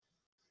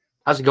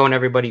How's it going,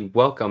 everybody?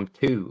 Welcome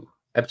to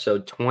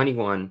episode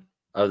 21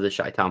 of the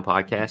ChiTown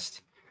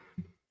podcast.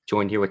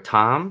 Joined here with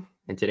Tom,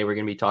 and today we're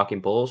going to be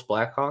talking Bulls,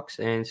 Blackhawks,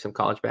 and some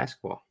college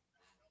basketball.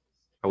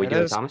 How we It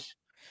doing, is. Thomas?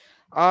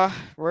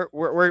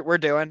 We're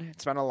doing.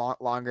 It's been a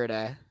longer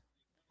day.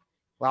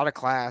 A lot of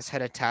class.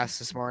 Had a test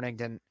this morning.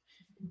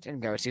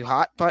 Didn't go too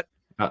hot, but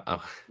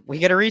Uh-oh. we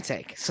get a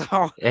retake.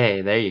 So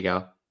Hey, there you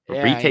go.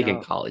 yeah, Retake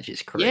in college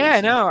is Yeah, I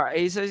crazy. know.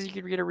 He says you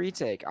can get a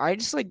retake. I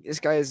just like this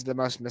guy is the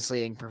most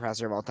misleading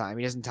professor of all time.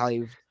 He doesn't tell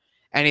you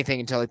anything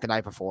until like the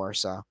night before.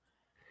 So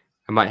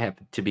I might have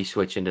to be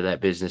switching to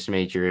that business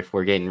major if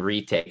we're getting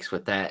retakes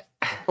with that.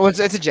 well, it's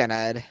a gen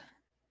ed.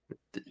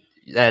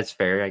 That's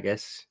fair, I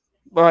guess.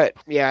 But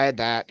yeah, I had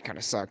that. Kind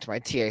of sucked. My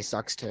TA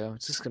sucks too.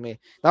 It's just gonna be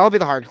that'll be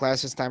the hard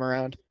class this time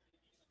around.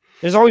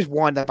 There's always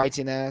one that bites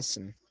you in the ass,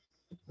 and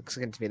looks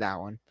like it's gonna be that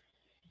one.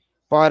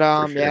 But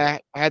For sure. yeah,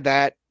 I had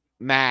that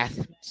math.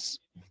 It's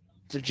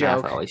a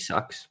joke. Math always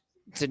sucks.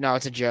 It's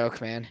a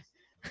joke, man.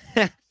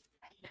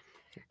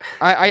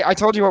 I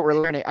told you what we're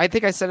learning. I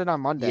think I said it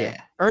on Monday.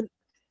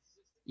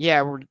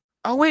 Yeah.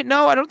 Oh wait,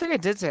 no, I don't think I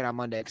did say it on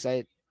Monday because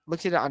I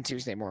looked at it on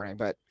Tuesday morning.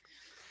 But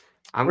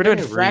I'm we're doing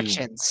gonna read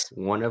fractions,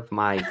 one of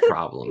my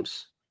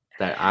problems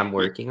that I'm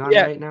working on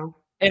Yeah. right now.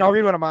 and I'll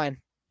read one of mine.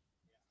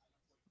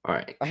 All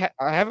right.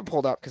 I haven't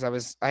pulled up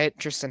because I had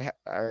Tristan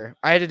or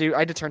I had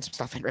to turn some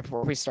stuff in right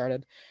before we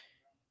started.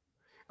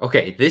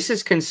 Okay, this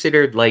is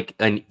considered like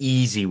an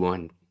easy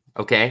one.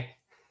 Okay.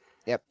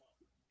 Yep.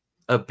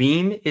 A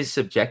beam is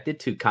subjected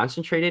to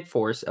concentrated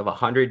force of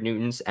 100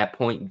 newtons at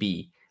point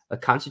B, a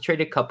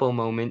concentrated couple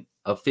moment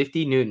of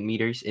 50 newton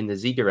meters in the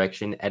z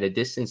direction at a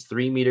distance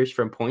 3 meters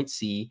from point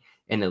C,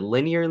 and a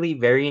linearly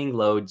varying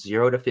load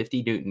 0 to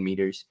 50 newton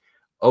meters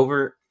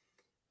over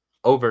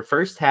the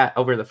first half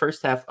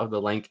of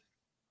the length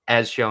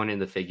as shown in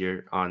the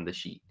figure on the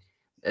sheet.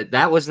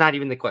 That was not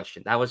even the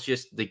question. That was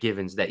just the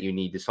givens that you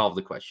need to solve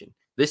the question.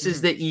 This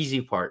is the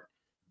easy part.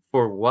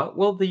 For what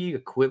will the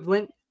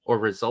equivalent or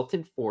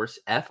resultant force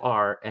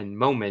Fr and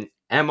moment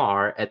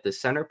Mr at the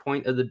center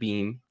point of the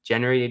beam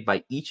generated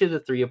by each of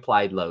the three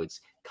applied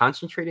loads: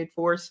 concentrated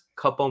force,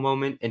 couple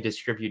moment, and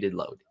distributed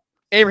load?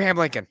 Abraham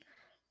Lincoln.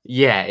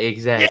 Yeah,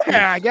 exactly.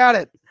 Yeah, I got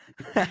it.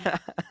 All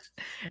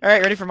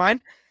right, ready for mine?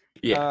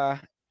 Yeah.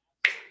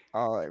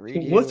 I'll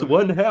read you. What's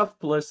 1/2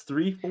 plus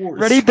 3/4?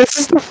 Ready? This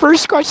is the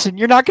first question.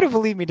 You're not gonna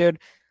believe me, dude.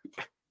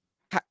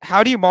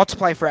 How do you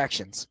multiply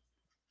fractions?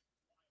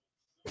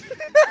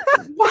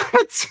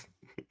 What?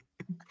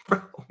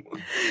 Bro.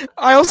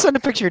 I'll send a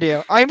picture to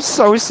you. I'm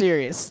so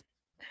serious.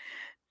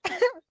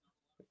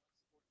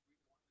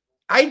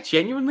 I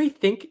genuinely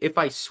think if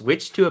I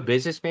switched to a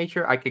business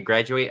major, I could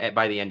graduate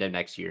by the end of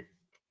next year.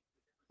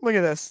 Look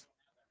at this.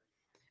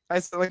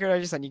 Look at what I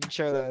just sent. You can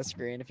share the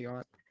screen if you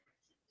want.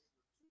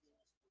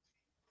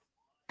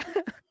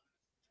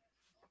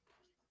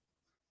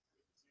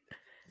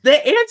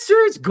 The answer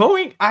is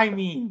going. I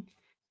mean,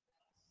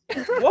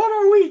 what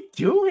are we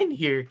doing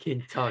here,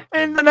 Kentucky?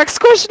 And the next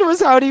question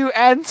was, how do you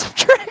add and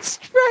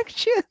subtract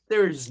fractions?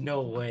 There's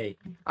no way.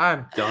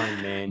 I'm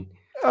done, man.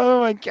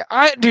 Oh my god,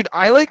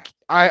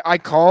 I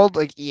called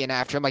like Ian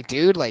after. I'm like,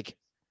 dude, like,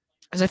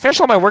 as I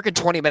finished all my work in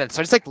 20 minutes,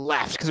 so I just like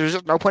left because there's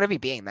just no point of me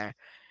being there.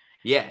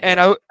 Yeah. And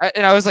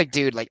I was like,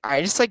 dude, like,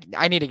 I just like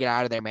I need to get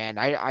out of there, man.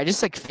 I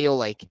just like feel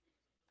like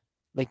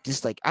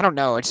just like I don't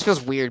know. It just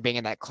feels weird being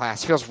in that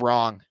class. It feels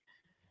wrong.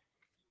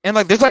 And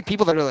like, there's like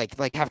people that are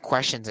like have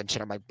questions and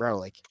shit. I'm like, bro,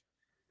 like,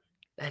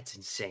 that's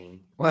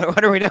insane.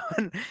 What are we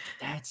doing?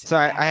 That's so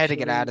I had to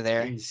get out of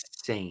there.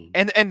 Insane.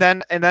 And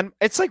then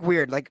it's like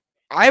weird. Like,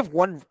 I have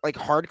one like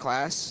hard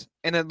class,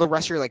 and then the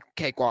rest are like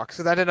cakewalks.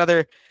 So I had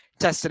another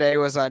test today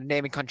was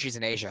naming countries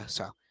in Asia.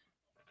 So,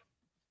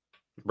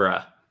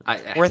 bruh,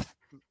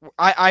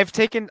 I've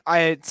taken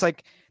it's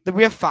like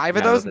we have 5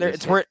 of those, and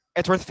it's worth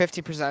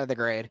 50% of the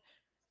grade,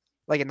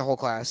 like in the whole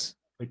class.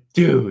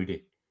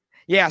 Dude.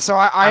 Yeah, so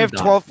I have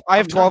 12. I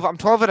have 12. I'm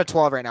 12 out of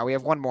 12 right now. We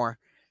have one more.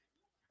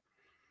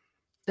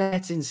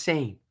 That's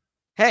insane.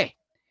 Hey,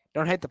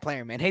 don't hate the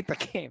player, man. Hate the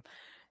game.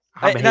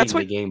 I'm hating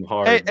the game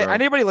hard, hey, bro.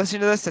 Anybody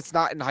listening to this that's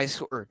not in high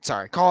school or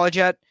college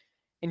yet,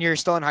 and you're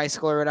still in high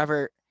school or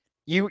whatever,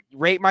 you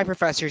rate my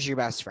professor as your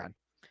best friend.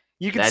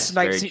 You can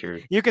snipe.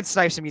 You can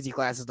snipe some easy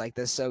classes like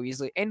this so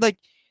easily, and like,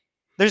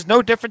 there's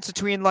no difference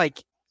between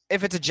like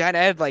if it's a gen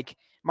ed, like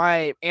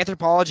my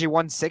anthropology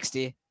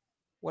 160.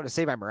 What a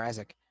save by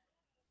Mrazek.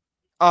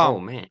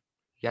 Oh man,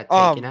 you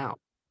got taken out.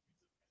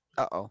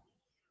 Uh-oh.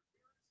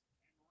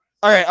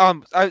 All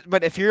right.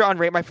 But if you're on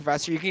Rate My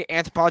Professor, you can get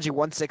Anthropology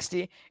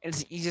 160, and it's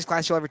the easiest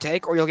class you'll ever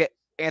take, or you'll get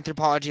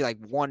Anthropology like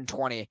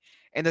 120,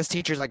 and this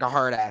teacher's like a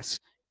hard ass,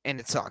 and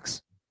it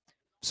sucks.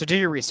 So do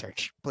your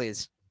research,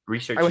 please.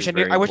 Research is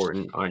very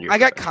important on your. I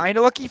got kind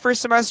of lucky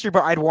first semester,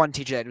 but I had one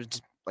teacher that was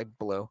just like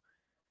blue.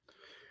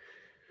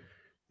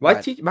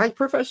 My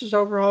professors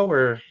overall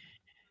were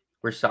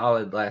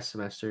solid last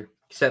semester,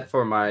 except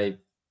for my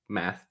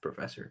math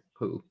professor,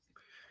 who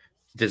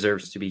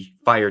deserves to be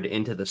fired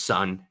into the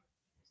sun.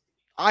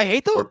 I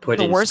hate those. Or put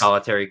in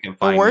solitary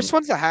confinement. The worst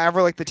ones to have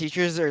are like the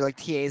teachers or like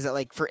TAs that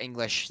like for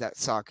English that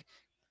suck.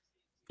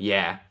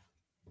 Yeah.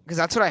 Because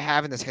that's what I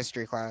have in this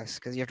history class.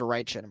 Because you have to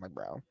write shit. I'm like,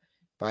 bro.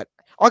 But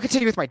I'll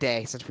continue with my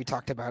day since we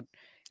talked about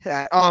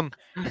that.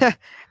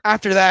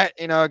 After that,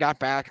 I got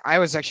back. I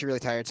was actually really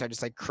tired, so I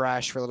just like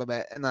crashed for a little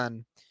bit, and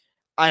then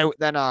me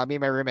and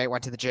my roommate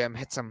went to the gym,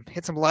 hit some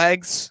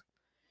legs,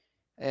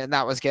 and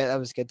that was good. That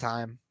was a good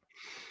time.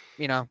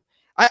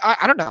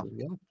 I don't know.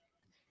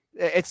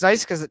 It's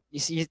nice because you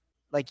see,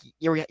 like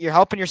you're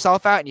helping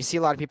yourself out, and you see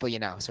a lot of people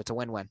so it's a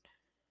win-win.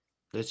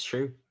 That's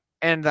true.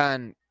 And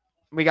then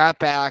we got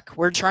back.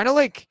 We're trying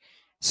to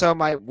so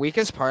my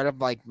weakest part of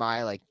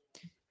my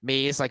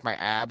me is my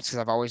abs because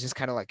I've always just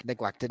kind of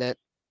neglected it.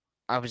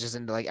 I was just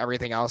into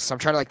everything else, so I'm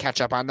trying to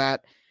catch up on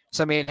that.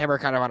 So me and him are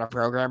kind of on a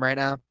program right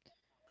now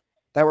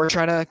that we're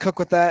trying to cook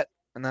with that,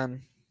 and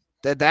then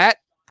did that.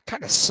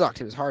 Kind of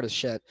sucked. It was hard as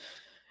shit.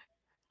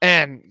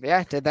 And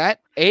yeah, did that.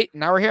 Ate.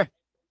 Now we're here.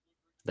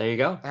 There you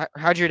go.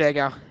 How'd your day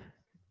go?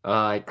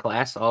 I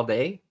class all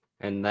day,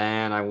 and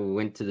then I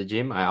went to the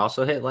gym. I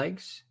also hit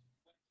legs.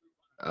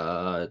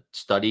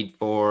 Studied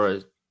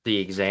for the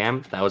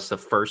exam. That was the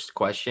first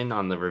question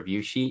on the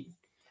review sheet,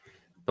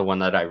 the one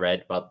that I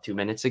read about 2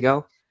 minutes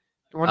ago.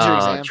 When's your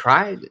exam?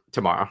 Tried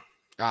tomorrow.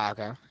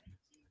 Okay.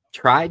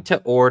 Tried to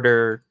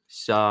order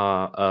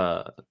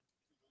a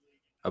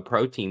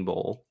protein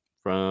bowl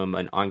from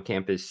an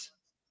on-campus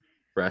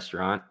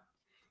restaurant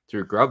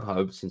through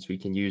Grubhub since we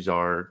can use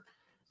our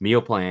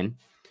meal plan,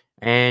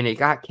 and it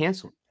got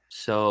canceled.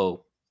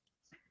 So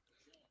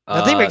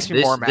nothing makes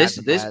me more mad.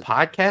 This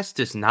podcast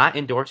does not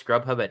endorse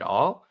Grubhub at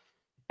all.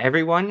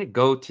 Everyone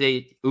go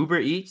to Uber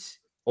Eats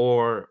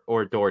or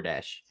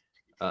DoorDash.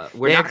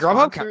 We're not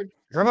sponsored.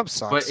 Grubhub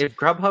sucks. But if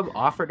Grubhub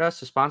offered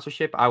us a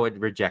sponsorship, I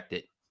would reject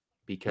it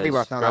because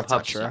Grubhub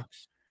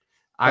sucks.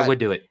 I would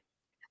do it.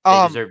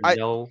 They deserve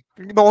no.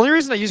 The only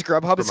reason I use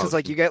Grubhub is because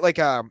you get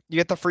you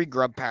get the free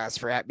Grub Pass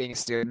for being a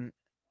student.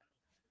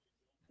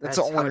 That's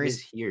the only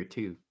reason here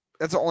too.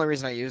 That's the only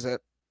reason I use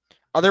it.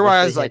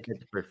 Otherwise,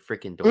 for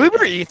freaking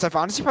Uber Eats, I've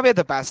honestly probably had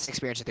the best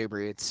experience with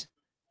Uber Eats.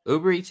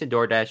 Uber Eats and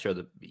DoorDash are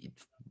the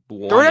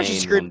DoorDash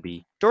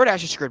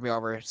has screwed me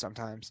over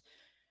sometimes.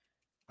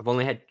 I've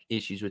only had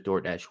issues with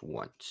DoorDash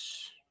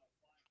once.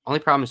 Only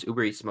problem is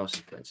Uber Eats is the most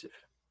expensive.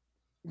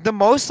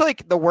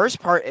 The worst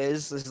part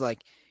is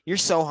you're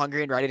so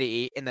hungry and ready to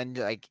eat, and then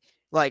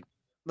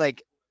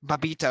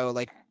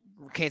Babito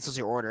cancels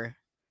your order.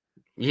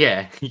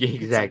 Yeah,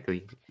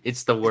 exactly.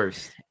 It's the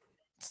worst.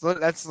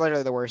 That's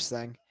literally the worst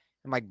thing.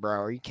 I'm like, bro,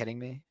 are you kidding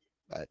me?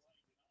 But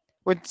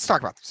let's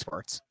talk about the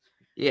sports.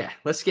 Yeah,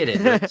 let's get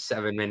into it.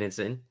 7 minutes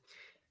in.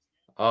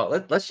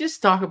 Let's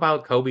just talk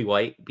about Kobe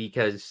White,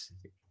 because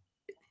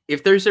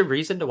if there's a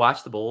reason to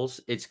watch the Bulls,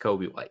 it's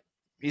Kobe White.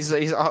 He's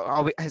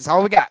all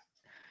we got.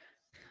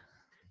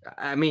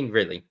 I mean,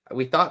 really,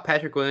 we thought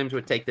Patrick Williams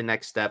would take the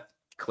next step.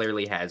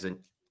 Clearly hasn't.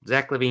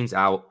 Zach LaVine's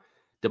out.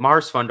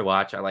 DeMar's fun to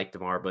watch. I like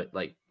DeMar, but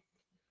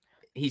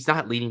he's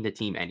not leading the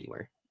team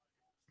anywhere.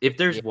 If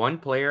there's one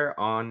player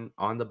on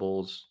the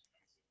Bulls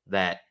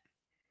that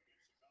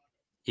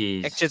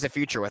has a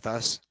future with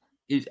us,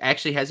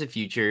 actually has a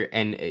future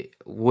and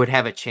would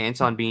have a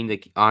chance on being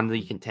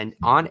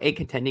on a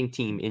contending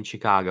team in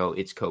Chicago,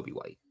 it's Kobe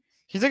White.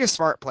 He's a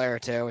smart player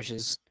too, which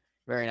is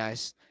very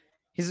nice.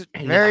 He's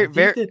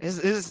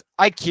his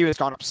IQ has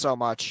gone up so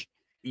much.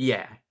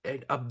 Yeah,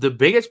 the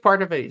biggest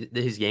part of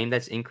his game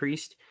that's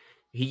increased.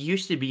 He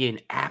used to be an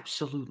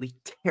absolutely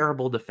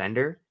terrible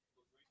defender.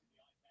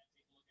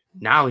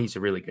 Now he's a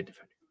really good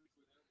defender.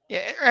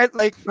 Yeah,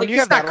 when you he's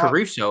have not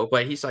Caruso,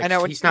 but he's I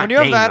know he's not. When you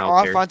have that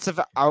offensive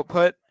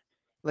output,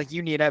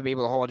 you need to be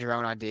able to hold your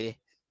own on D,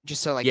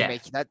 just so you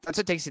make that. That's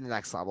what takes you to the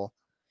next level,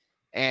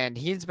 and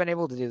he's been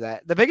able to do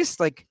that. The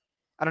biggest I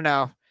don't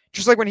know,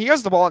 just when he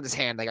has the ball in his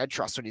hand, I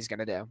trust what he's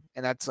gonna do,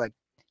 and that's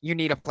you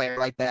need a player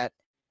like that.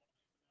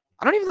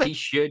 I don't even he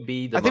should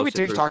be. I think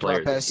we talked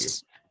about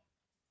this.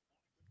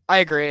 I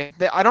agree.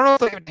 I don't know if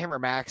they give it to him or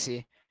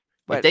Maxey.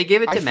 But if they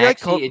give it to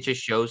Maxey, it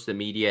just shows the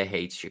media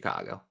hates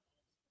Chicago.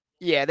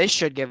 Yeah, they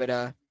should give it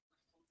to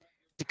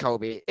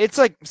Kobe. It's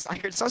I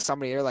saw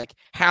somebody, they're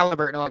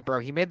Halliburton. I'm bro,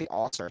 he made the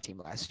All-Star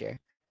team last year.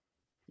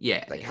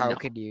 Yeah. How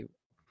could you?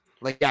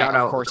 Shout out.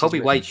 Of course, Kobe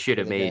White should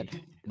have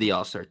made the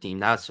All-Star team.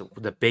 That's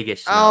the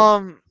biggest.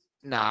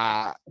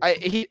 Nah.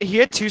 He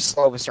had too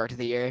slow of a start to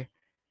the year.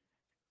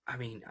 I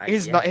mean,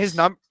 his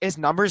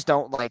numbers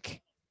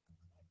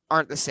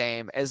aren't the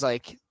same as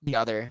the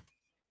other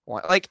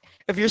one.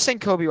 If you're saying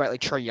Kobe White,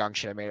 Trae Young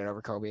should have made it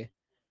over Kobe.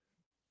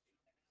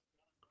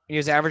 He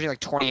was averaging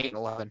 28 and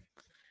 11.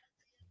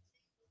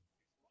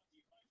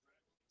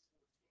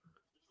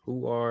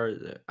 Who are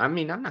I'm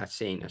not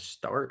saying a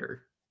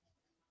starter.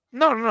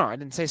 No. I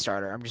didn't say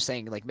starter. I'm just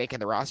saying making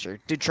the roster.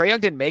 Dude, Trae Young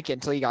didn't make it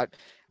until he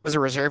was a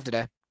reserve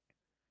today.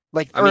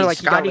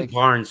 Scotty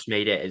Barnes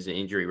made it as an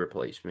injury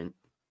replacement.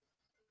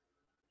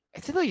 I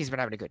feel he's been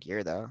having a good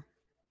year though.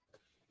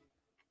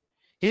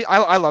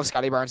 I love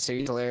Scotty Barnes too.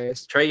 He's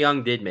hilarious. Trae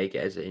Young did make it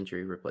as an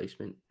injury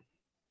replacement.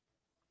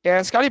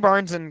 Yeah, Scotty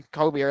Barnes and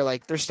Kobe are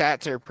their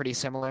stats are pretty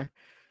similar.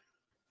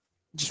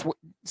 Just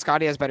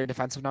Scotty has better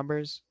defensive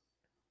numbers.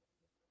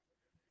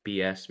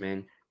 BS,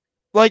 man.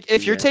 Like,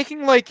 if you're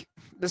taking, like,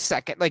 the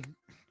second, like,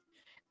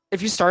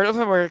 if you start with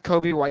him where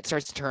Kobe White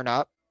starts to turn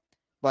up,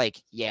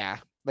 like, yeah.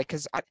 Like,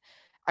 because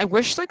I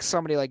wish, like,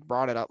 somebody, like,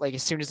 brought it up, like,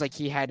 as soon as, like,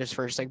 he had his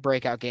first, like,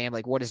 breakout game,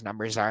 like, what his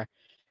numbers are.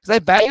 Because I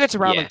bet you it's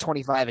around, like,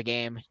 25 a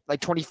game. Like,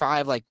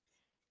 25, like,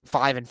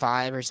 5 and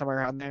 5 or somewhere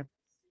around there.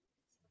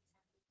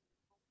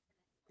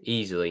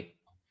 Easily.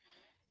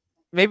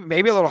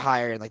 Maybe a little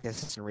higher in, like, the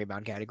assist and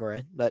rebound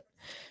category. But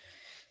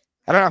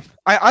I don't know.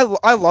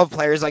 I love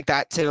players like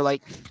that, too.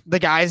 Like, the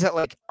guys that,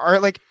 like, are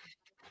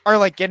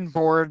getting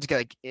boards,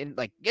 like,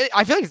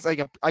 I feel like it's,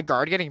 like, a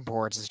guard getting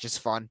boards is just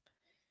fun.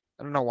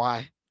 I don't know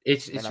why.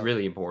 It's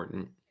really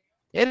important.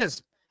 It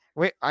is.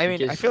 I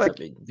feel like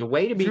the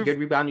way to be a good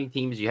rebounding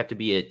team is you have to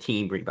be a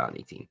team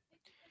rebounding team.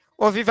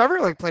 Well, if you've ever,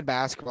 like, played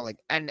basketball, like,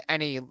 and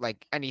anything,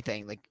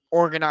 like,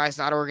 organized,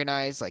 not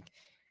organized, like,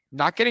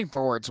 not getting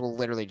boards will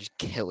literally just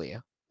kill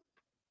you.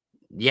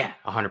 Yeah,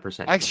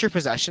 100%. Extra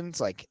possessions,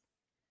 like,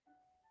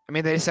 I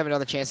mean, they just have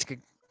another chance to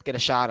get a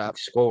shot up.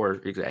 Score,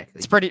 exactly.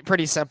 It's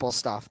pretty simple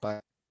stuff,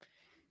 but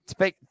it's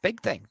a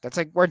big thing. That's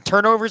like we're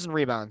turnovers and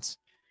rebounds.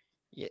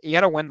 You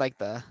gotta win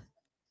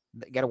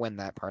you gotta win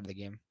that part of the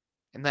game.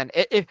 And then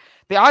if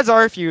the odds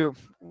are, if you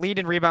lead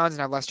in rebounds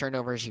and have less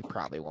turnovers, you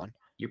probably won.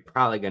 You're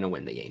probably gonna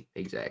win the game.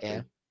 Exactly.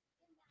 Yeah.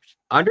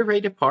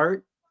 Underrated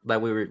part,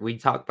 like we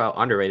talked about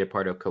underrated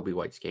part of Kobe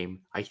White's game.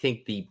 I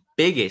think the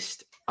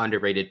biggest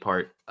underrated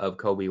part of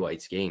Kobe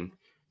White's game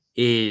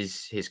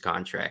is his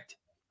contract.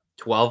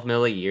 $12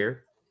 million a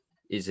year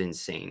is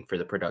insane for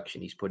the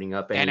production he's putting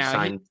up, and he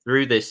signed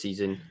through this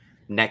season,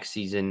 next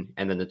season,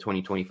 and then the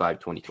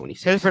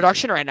 2025-2026. His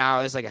production right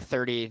now is like a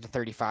 30 to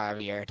 35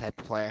 a year type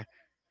of player.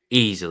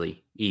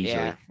 Easily.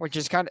 Yeah, which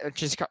is kind of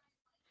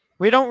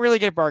we don't really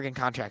get bargain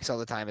contracts all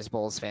the time as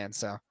Bulls fans,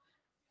 so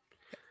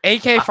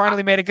AK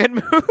finally made a good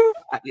move.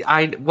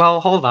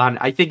 Well, hold on.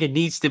 I think it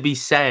needs to be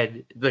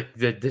said. The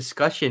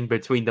discussion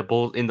between the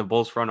Bulls in the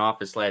Bulls front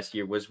office last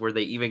year was, were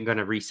they even going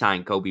to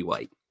re-sign Kobe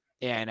White?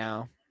 Yeah, I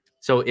know.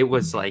 So it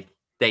was like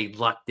they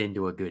lucked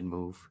into a good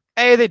move.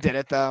 Hey, they did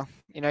it though.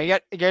 You know, you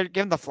got give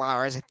them the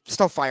flowers.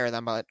 Still fire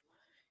them, but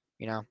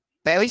you know,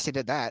 at least they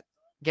did that.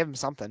 Give them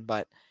something.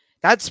 But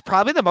that's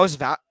probably the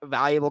most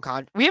valuable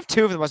We have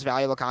two of the most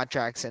valuable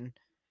contracts in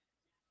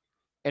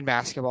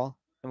basketball,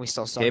 and we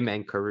still suck. Him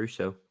and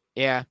Caruso.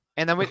 Yeah,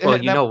 and then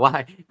you know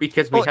why?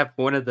 Because we have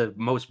one of the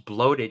most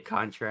bloated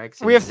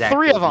contracts. We have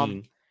three of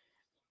them.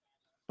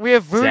 We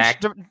have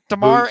Vooch,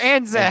 DeMar,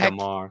 and Zach.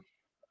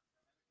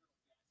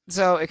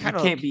 So it kind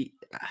of can't be.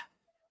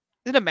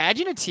 Then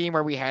imagine a team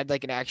where we had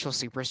like an actual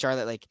superstar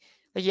that like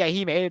yeah,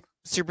 he made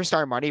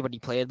superstar money, but he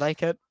played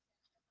like it.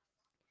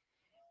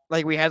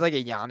 Like we had like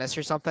a Giannis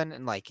or something,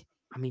 and like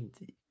I mean,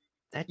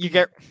 that you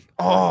get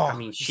I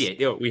mean, shit.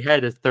 Yo, we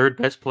had the third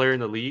best player in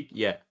the league.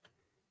 Yeah.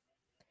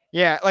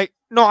 Yeah, like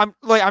no,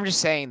 I'm just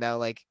saying though,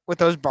 like with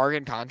those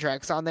bargain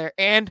contracts on there,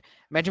 and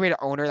imagine we had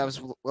an owner that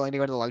was willing to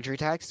go to the luxury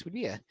tax, would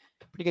be a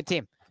pretty good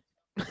team.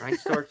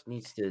 Reinsdorf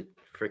needs to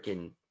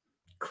freaking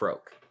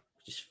croak.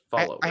 Just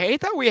follow. I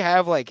hate that we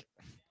have like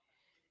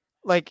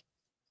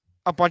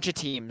a bunch of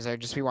teams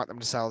that we want them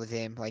to sell the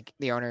team, like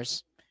the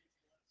owners.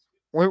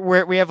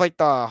 We have like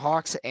the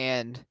Hawks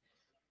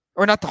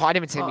or not the Hawks. I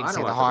didn't mean to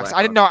say the Hawks.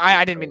 I didn't know.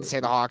 I didn't mean to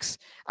say the Hawks.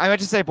 I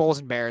meant to say Bulls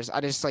and Bears.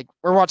 I just like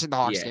we're watching the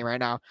Hawks game right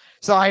now,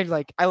 so I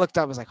looked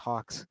up. I was like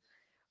Hawks,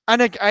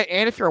 and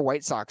if you're a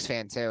White Sox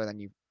fan too, then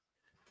you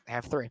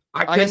have three.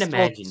 I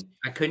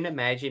couldn't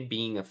imagine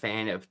being a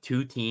fan of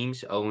two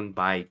teams owned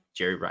by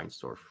Jerry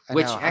Reinsdorf.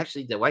 Which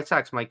actually, the White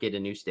Sox might get a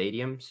new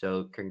stadium.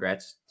 So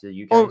congrats to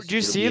you guys. Oh, did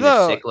you see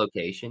the sick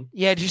location?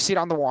 Yeah, did you see it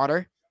on the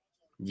water?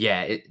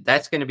 Yeah,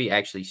 that's going to be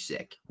actually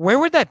sick. Where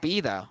would that be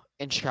though?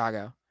 In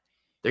Chicago?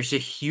 There's a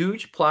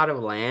huge plot of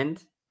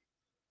land.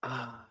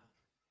 I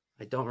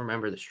don't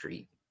remember the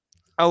street.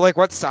 Oh, like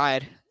what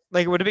side?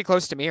 Like, would it be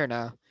close to me or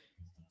no?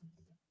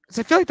 Because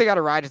I feel like they got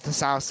to ride at the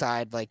south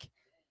side. Like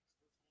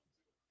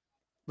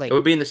it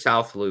would be in the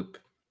South Loop.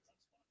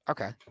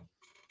 Okay,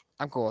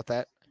 I'm cool with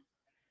that.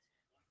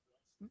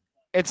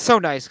 It's so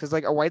nice because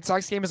like a White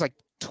Sox game is like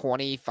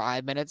 20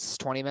 minutes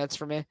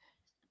for me.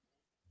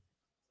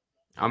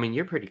 I mean,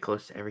 you're pretty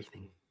close to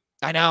everything.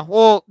 I know.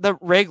 Well, the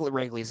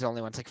Wrigley's the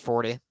only one. It's like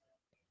 40.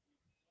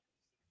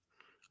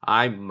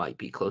 I might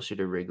be closer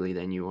to Wrigley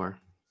than you are.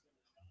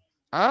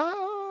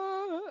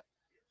 I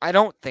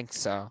don't think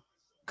so.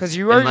 Because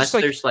you are unless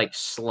there's like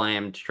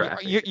slammed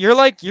traffic.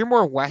 You're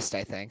more west,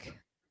 I think.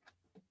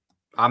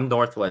 I'm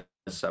northwest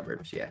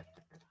suburbs, yeah.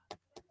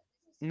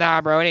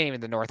 Nah, bro, it ain't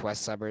even the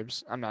northwest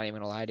suburbs. I'm not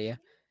even gonna lie to you.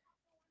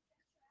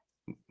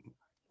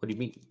 What do you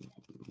mean?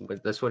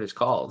 That's what it's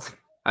called.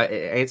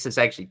 It's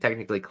actually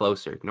technically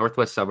closer.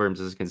 Northwest suburbs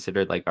is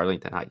considered like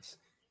Arlington Heights.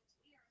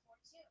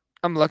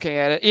 I'm looking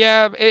at it.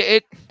 Yeah,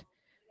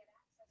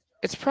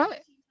 it's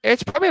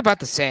probably about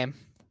the same.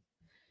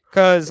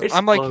 Because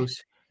I'm like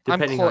close,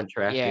 depending on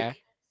traffic. Yeah,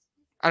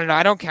 I don't know.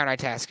 I don't count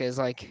Itasca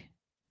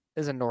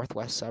as a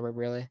northwest suburb,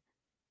 really.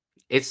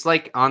 It's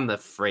like on the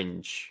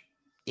fringe.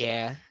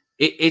 Yeah.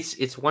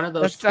 It's one of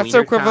those. That's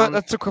equivalent.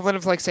 That's equivalent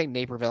of like saying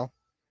Naperville.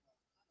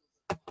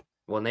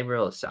 Well,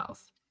 Naperville is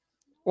south.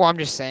 Well, I'm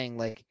just saying,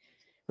 like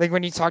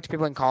when you talk to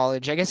people in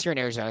college, I guess you're in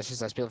Arizona, it's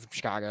just us people from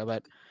Chicago,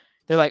 but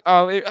they're like,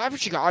 "Oh, I'm from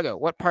Chicago.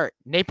 What part?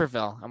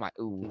 Naperville." I'm like,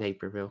 "Ooh,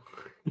 Naperville."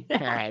 All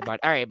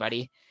right,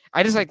 buddy.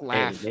 I just like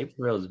laugh. Hey,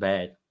 Naperville is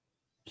bad.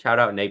 Shout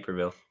out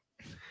Naperville.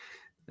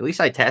 At least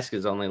Itasca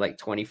is only like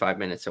 25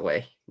 minutes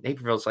away.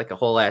 Naperville's like a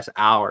whole ass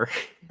hour.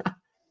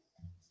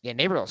 Yeah,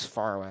 Naperville's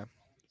far away.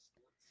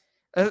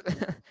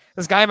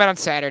 This guy I met on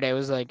Saturday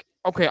was like,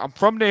 "Okay, I'm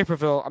from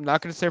Naperville. I'm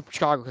not going to say from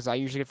Chicago because I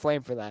usually get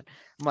flamed for that."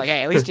 I'm like,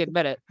 "Hey, at least you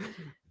admit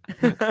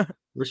it."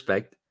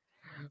 Respect.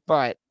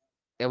 But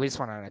yeah, we just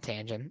went on a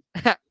tangent.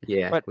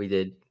 Yeah, we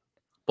did.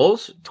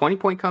 Bulls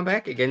 20-point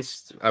comeback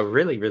against a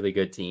really, really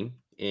good team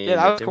in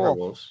that the was cool.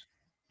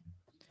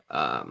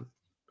 Timberwolves.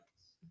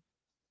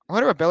 I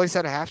wonder what Billy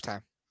said at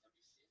halftime.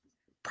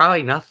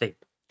 Probably nothing.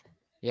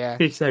 Yeah.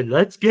 He said,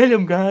 "Let's get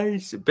him,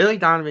 guys." Billy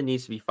Donovan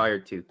needs to be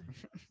fired too.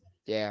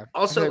 Yeah.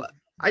 Also,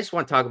 I just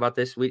want to talk about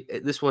this.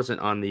 This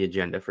wasn't on the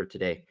agenda for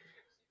today.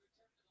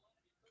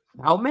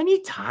 How many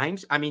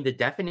times? I mean, the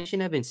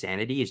definition of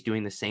insanity is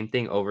doing the same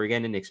thing over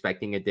again and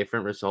expecting a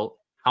different result.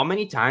 How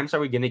many times are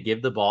we going to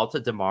give the ball to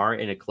DeMar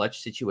in a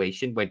clutch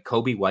situation when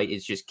Kobe White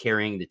is just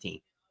carrying the team?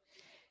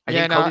 I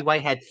think Kobe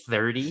White had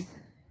 30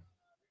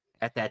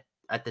 at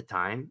the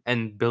time,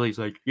 and Billy's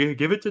like, "Yeah,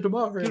 give it to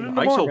DeMar.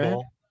 ISO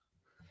ball."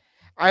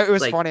 It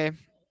was funny.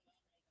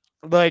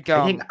 Like,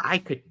 I think I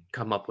could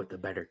come up with a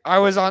better. I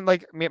was on my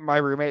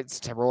roommate's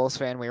Timberwolves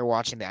fan. We were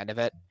watching the end of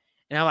it,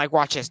 and I'm like,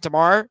 "Watch this,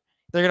 DeMar.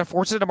 They're gonna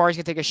force it. DeMar. He's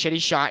gonna take a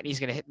shitty shot, and he's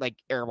gonna hit like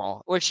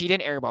airball, which he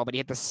didn't airball, but he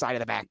hit the side of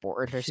the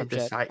backboard or some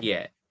shit.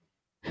 Yeah,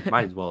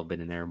 might as well have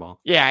been an airball.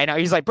 Yeah, I know.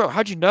 He's like, "Bro,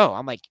 how'd you know?"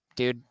 I'm like,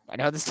 "Dude, I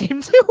know this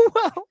team too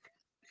well."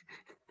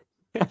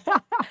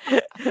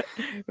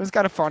 It was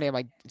kind of funny. I'm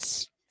like,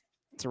 it's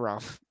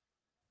rough,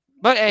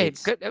 but hey,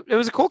 good. It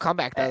was a cool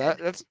comeback though.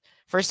 That's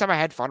first time I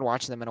had fun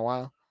watching them in a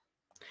while.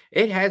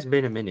 It has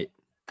been a minute.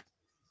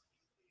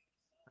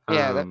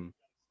 Yeah,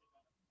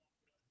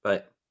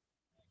 but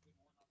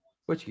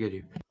what you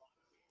gonna do?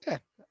 Yeah,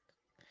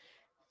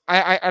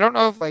 I don't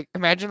know if like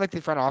imagine like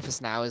the front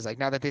office now is like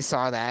now that they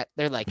saw that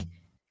they're like,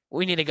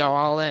 we need to go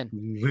all in.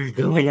 We're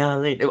going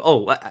all in.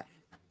 Oh,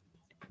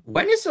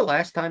 when is the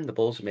last time the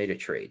Bulls made a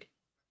trade?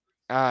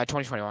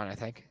 2021, I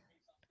think.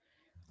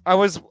 I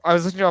was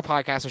listening to a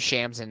podcast with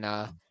Shams and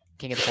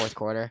King of the Fourth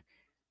Quarter.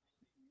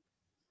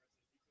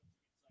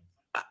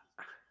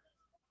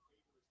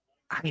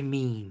 I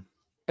mean,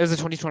 it was a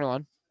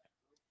 2021.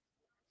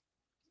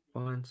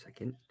 1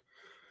 second.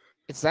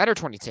 It's that or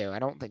 22. I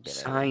don't think they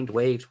signed.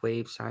 Waves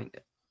signed.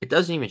 It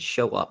doesn't even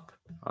show up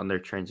on their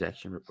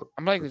transaction report.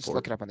 I'm not even just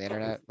looking up on the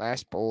internet.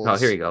 Last Bulls. Oh,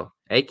 here you go.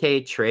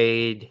 AK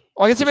trade.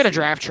 Oh, I guess they made a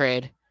draft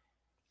trade,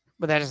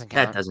 but that doesn't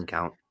count. That doesn't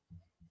count.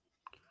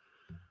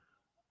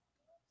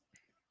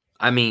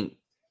 I mean,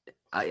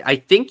 I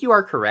think you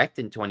are correct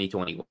in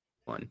 2021.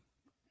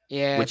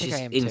 Yeah, which is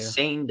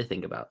insane to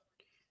think about.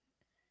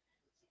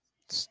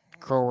 It's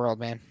cruel world,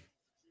 man.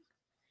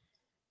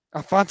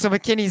 Alfonso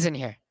McKinney's in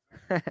here.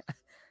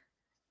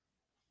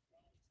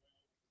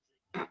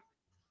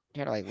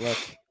 You gotta look.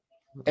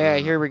 Yeah,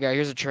 here we go.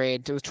 Here's a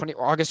trade. It was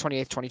August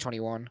 28th,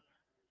 2021.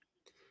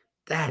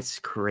 That's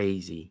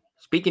crazy.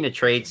 Speaking of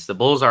trades, the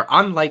Bulls are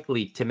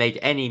unlikely to make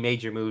any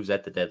major moves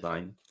at the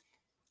deadline.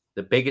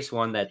 The biggest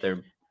one that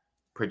they're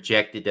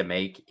projected to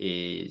make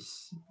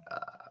is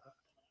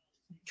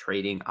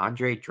trading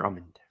Andre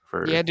Drummond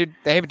for. Yeah, dude,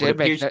 they did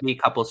make to be a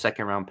couple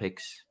second round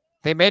picks.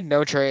 They made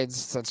no trades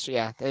since it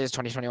is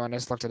 2021. I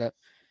just looked at it.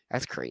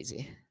 That's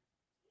crazy.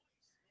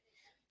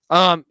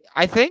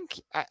 I think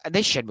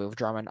they should move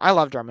Drummond. I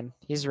love Drummond.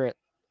 He's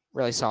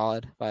really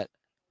solid. But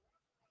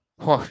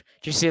did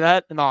you see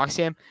that in the Hawks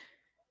game?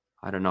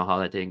 I don't know how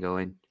that didn't go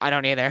in. I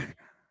don't either.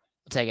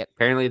 I'll take it.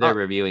 Apparently, they're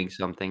reviewing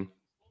something,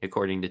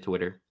 according to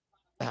Twitter.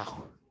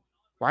 Oh,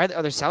 why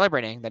are they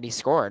celebrating that he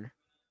scored?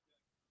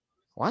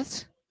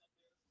 What?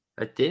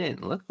 It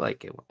didn't look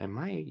like it. Am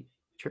I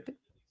tripping?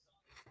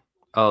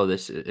 Oh,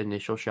 this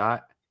initial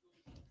shot.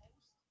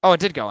 Oh, it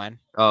did go in.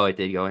 Oh, it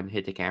did go in.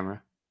 Hit the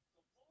camera.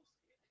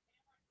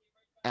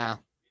 Oh,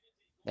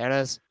 there it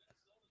is.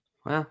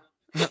 Well,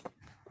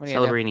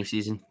 celebrating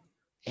season.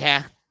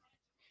 Yeah.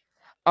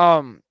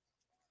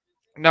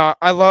 No,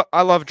 I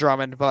love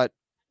Drummond, but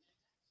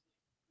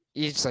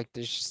he's just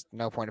there's just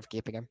no point of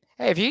keeping him.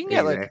 Hey, if you can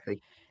get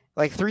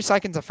like 3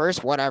 seconds of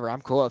first, whatever,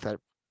 I'm cool with it.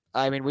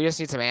 I mean, we just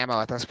need some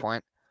ammo at this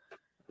point.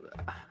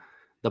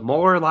 The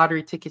more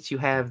lottery tickets you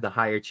have, the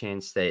higher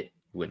chance that you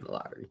win the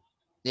lottery.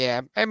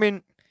 Yeah, I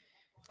mean,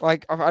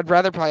 I'd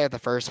rather play at the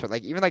first, but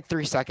even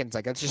 3 seconds,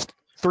 it's just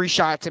 3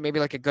 shots and maybe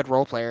a good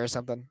role player or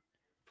something.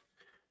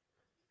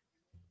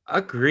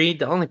 Agreed.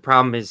 The only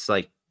problem is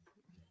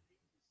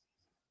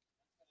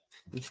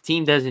this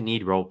team doesn't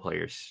need role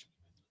players.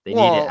 They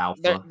need it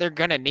alpha. They're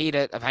gonna need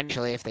it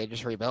eventually if they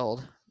just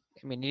rebuild.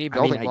 I mean, you need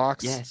building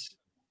blocks. Yes.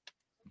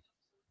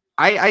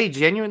 I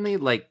genuinely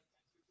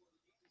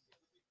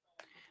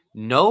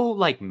no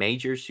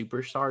major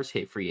superstars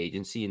hit free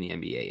agency in the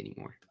NBA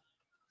anymore.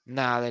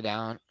 No, they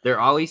don't. They're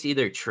always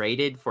either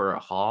traded for a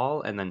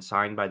haul and then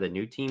signed by the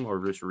new team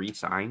or just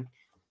re-signed.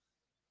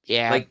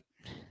 Yeah. Like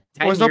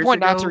 10 there's no years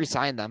point ago, not to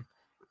re-sign them.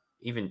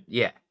 Even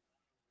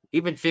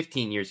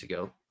 15 years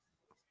ago.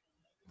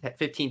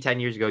 10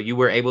 years ago, you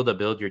were able to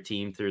build your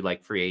team through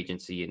like free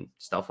agency and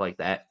stuff like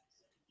that.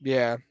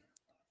 Yeah.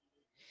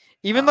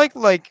 Even like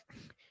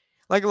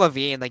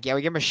Levine, like yeah,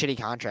 we give him a shitty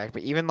contract,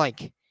 but even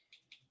like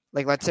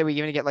let's say we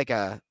even get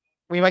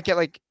we might get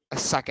like a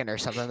second or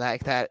something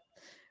like that.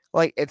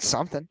 Like it's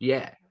something.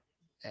 Yeah.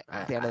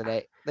 At the end of the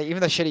day, like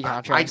even the shitty I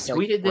contracts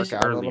tweeted work this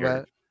out a little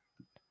earlier.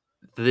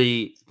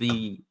 bit.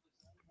 The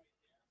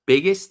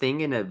biggest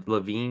thing in a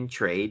Levine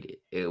trade,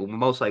 it will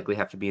most likely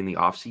have to be in the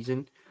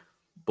offseason.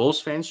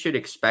 Bulls fans should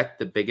expect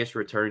the biggest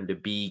return to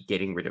be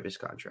getting rid of his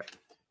contract.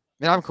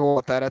 And I'm cool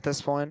with that at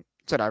this point.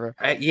 It's whatever.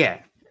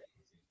 Yeah.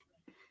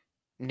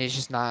 And he's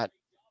just not.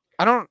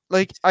 I don't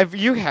like.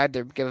 You had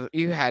to give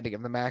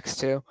the max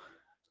too.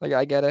 Like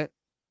I get it.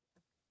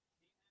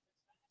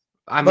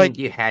 I mean,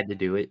 you had to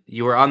do it.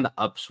 You were on the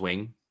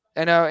upswing.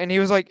 I know, and he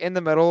was like in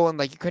the middle, and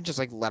like you couldn't just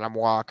like let him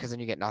walk because then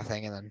you get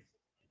nothing, and then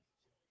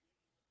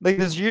like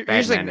there's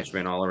usually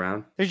management all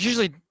around. There's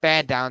usually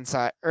bad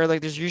downside, or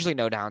like there's usually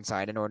no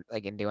downside in order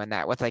in doing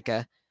that with like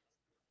a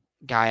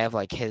guy of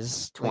like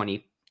his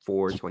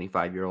 24,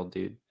 25-year-old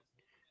dude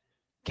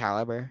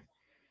caliber.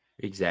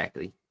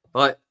 Exactly.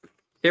 But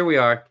here we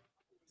are,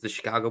 the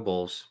Chicago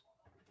Bulls.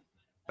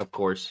 Of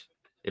course,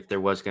 if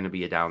there was going to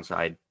be a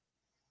downside,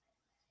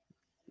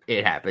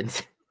 it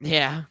happens.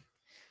 Yeah.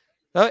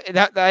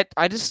 That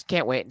I just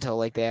can't wait until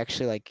like they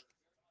actually like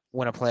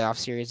win a playoff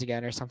series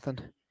again or something.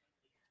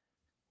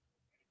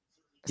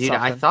 Dude,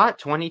 I thought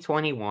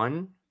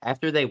 2021,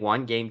 after they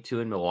won game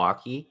 2 in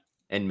Milwaukee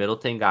and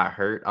Middleton got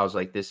hurt, I was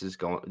like,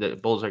 the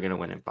Bulls are going to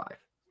win in 5.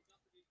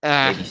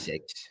 Maybe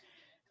 6.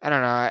 I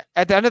don't know.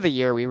 At the end of the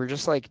year, we were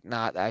just like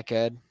not that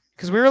good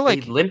because we were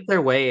like they limped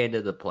their way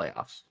into the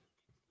playoffs.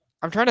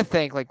 I'm trying to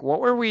think, like,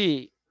 what were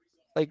we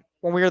like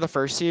when we were the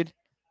first seed?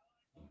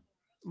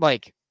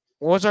 Like,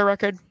 what was our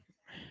record?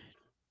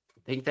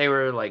 I think they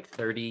were like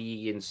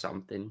 30 and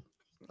something.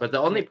 But the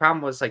only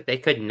problem was like they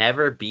could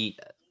never beat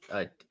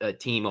a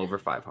team over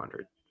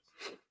 500.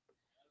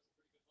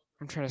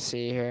 I'm trying to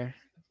see here.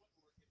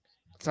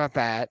 It's not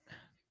that.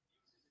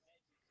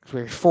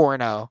 We're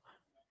 4-0.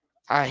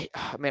 I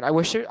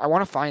wish I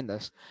want to find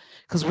this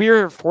because we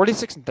were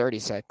 46 and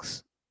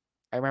 36.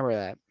 I remember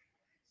that.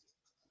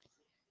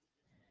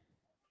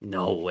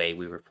 No way,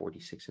 we were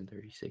 46 and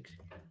 36.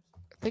 I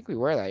think we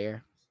were that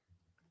year.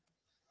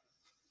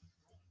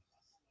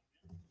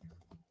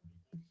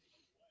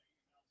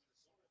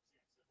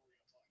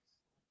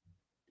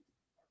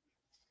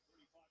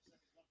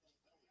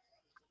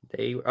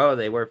 They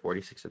were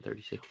 46 and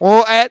 36.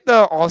 Well, at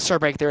the All-Star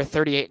break, they were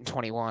 38 and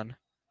 21.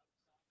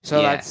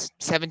 So that's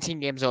 17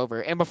 games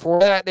over. And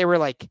before that, they were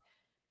like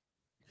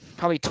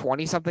probably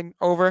 20 something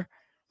over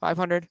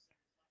 500.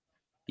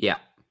 Yeah.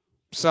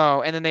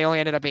 So, and then they only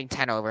ended up being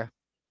 10 over.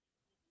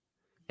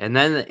 And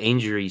then the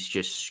injuries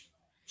just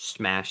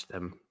smashed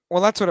them.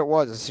 Well, that's what it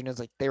was. As soon as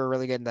like they were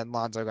really good, and then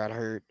Lonzo got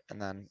hurt,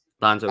 and then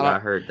Lonzo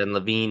got hurt. Then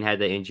Levine had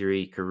the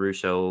injury.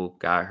 Caruso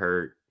got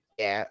hurt.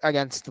 Yeah,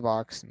 against the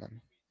Bucks, and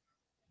then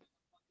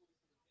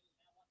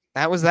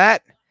that was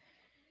that.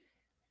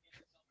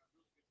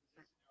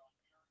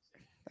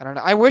 I don't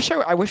know. I wish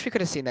we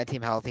could have seen that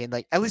team healthy in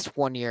like at least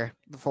 1 year,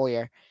 the full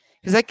year,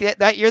 because like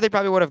that year they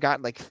probably would have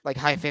gotten like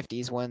high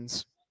 50s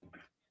wins.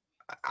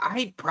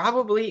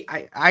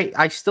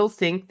 I still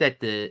think that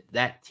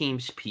that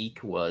team's peak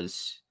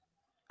was.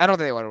 I don't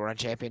think they would have won a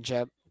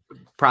championship.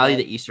 Probably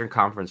the Eastern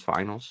Conference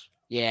Finals.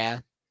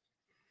 Yeah,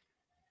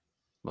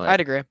 but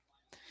I'd agree.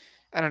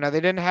 I don't know. They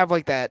didn't have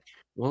like that.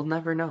 We'll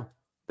never know.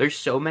 There's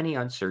so many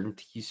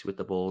uncertainties with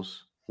the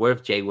Bulls. What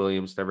if Jay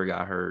Williams never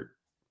got hurt?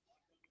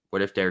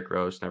 What if Derrick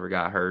Rose never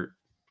got hurt?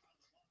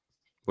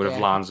 What if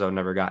Lonzo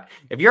never got?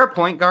 If you're a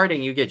point guard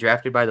and you get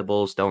drafted by the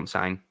Bulls, don't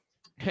sign.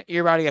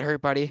 You're about to get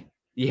hurt, buddy.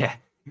 Yeah.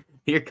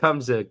 Here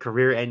comes a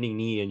career-ending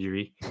knee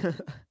injury.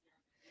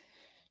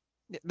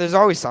 There's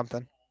always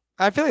something.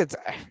 I feel like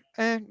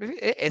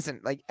it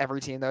isn't like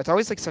every team though. It's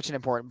always like such an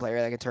important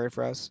player that gets hurt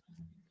for us.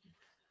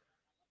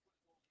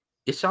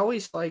 It's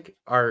always like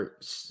our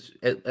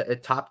a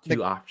top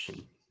 2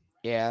 option.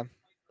 Yeah.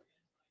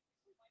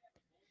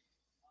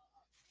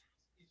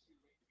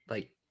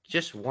 Like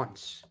just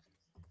once.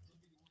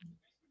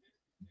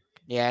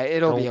 Yeah,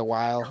 it'll be a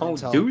while.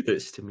 Don't do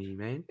this to me,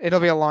 man. It'll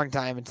be a long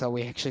time until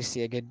we actually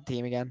see a good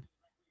team again.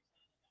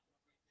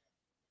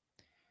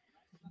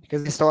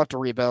 Because they still have to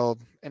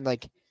rebuild. And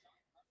like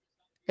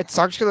it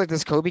sucks because like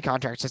this Kobe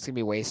contract's just gonna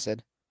be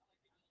wasted.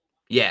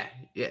 Yeah.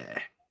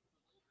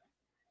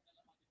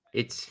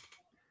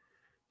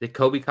 The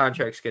Kobe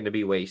contract's gonna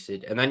be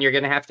wasted. And then you're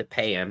gonna have to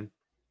pay him.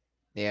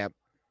 Yeah.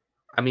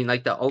 I mean,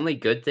 like the only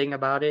good thing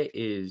about it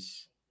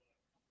is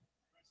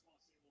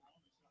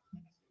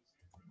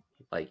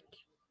like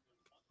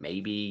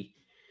maybe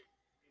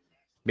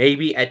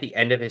at the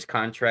end of his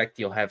contract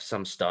you'll have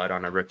some stud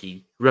on a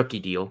rookie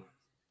deal.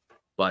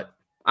 But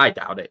I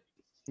doubt it.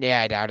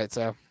 Yeah, I doubt it.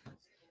 So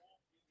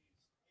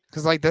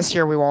Because like this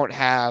year we won't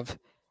have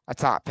a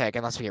top pick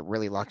unless we get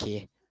really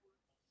lucky.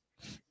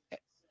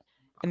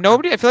 And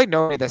I feel like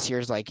nobody this year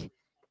is like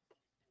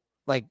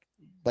that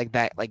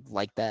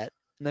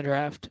in the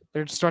draft.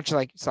 They're just a bunch of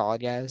like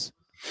solid guys.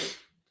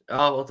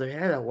 Oh, well, they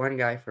had that one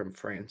guy from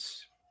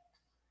France.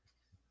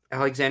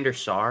 Alexander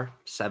Sarr,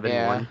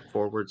 7'1",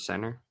 forward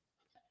center.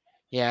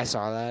 Yeah, I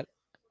saw that.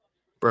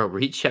 Bro,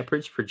 Reed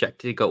Shepherd's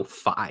projected to go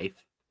 5.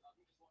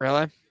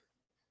 Really?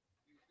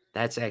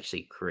 That's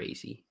actually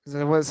crazy.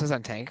 What is this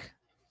on Tank?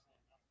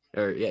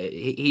 Or yeah,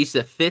 he's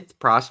the 5th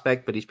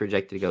prospect, but he's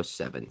projected to go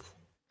 7th.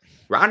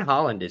 Ron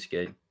Holland is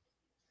good.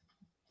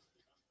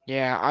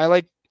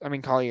 Yeah,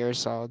 Collier is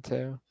solid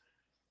too.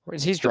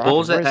 He's the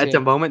Bulls at the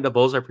moment. The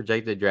Bulls are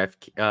projected to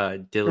draft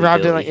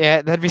Dilly.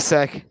 Yeah, that'd be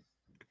sick.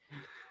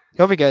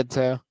 He'll be good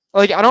too.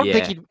 Like I don't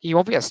think he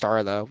won't be a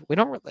star though. We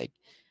don't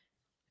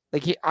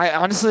I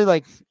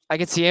honestly I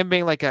could see him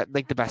being like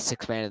the best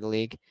 6 man in the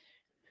league.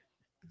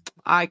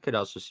 I could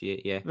also see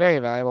it. Yeah, very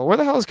valuable. Where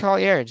the hell is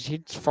Collier? Did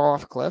he fall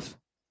off a cliff?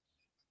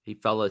 He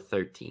fell at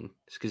 13.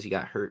 It's because he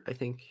got hurt, I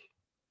think.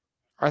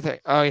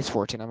 He's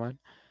 14. I'm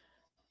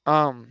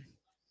on.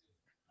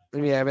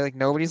 Yeah, but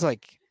nobody's I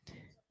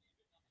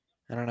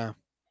don't know.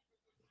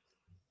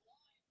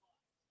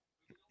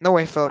 No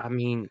way, Philip. I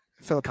mean,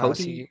 Philip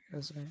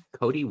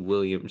Cody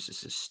Williams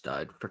is a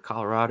stud for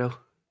Colorado.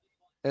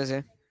 Is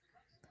he?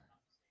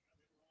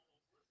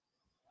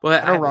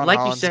 Well, like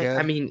you said, good.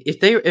 I mean,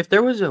 if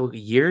there was a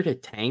year to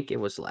tank, it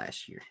was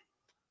last year.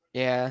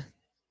 Yeah.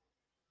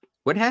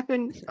 What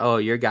happened? Oh,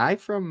 your guy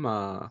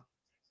from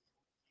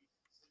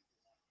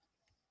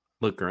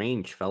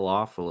LaGrange fell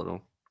off a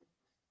little.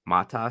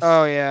 Matas.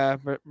 Oh yeah,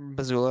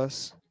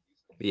 Bazulas.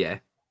 Yeah.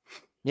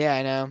 Yeah,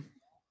 I know.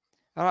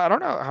 I don't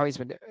know how he's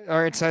been.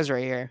 Or it says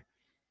right here.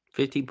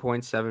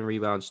 15.7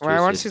 rebounds. I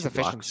want to see his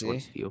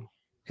efficiency.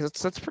 Because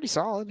that's pretty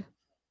solid.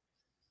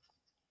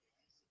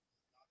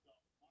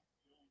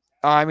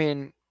 I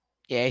mean,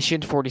 yeah, he's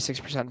shooting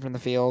 46% from the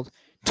field,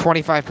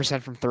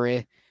 25% from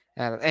 3,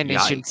 and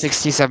he's shooting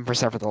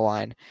 67% for the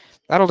line.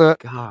 That'll do it.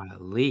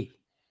 Golly,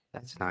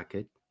 that's not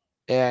good.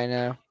 Yeah, I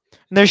know.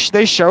 And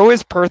they show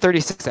his per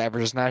 36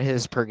 averages, not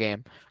his per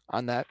game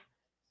on that.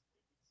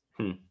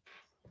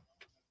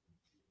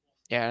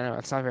 Yeah, I know.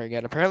 It's not very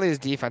good. Apparently his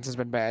defense has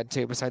been bad,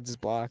 too, besides his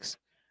blocks.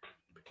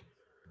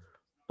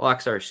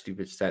 Blocks are a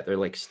stupid stat. They're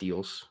like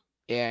steals.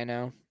 Yeah, I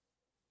know.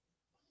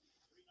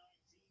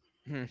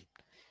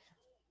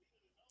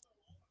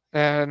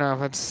 No,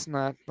 that's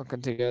not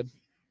looking too good.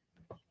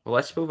 Well,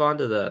 let's move on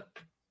to the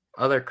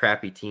other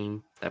crappy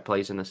team that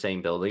plays in the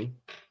same building.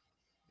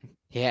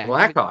 Yeah.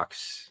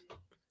 Blackhawks.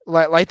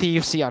 Light the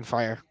UFC on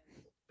fire.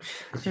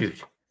 Dude.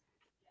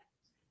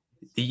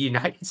 The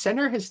United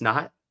Center has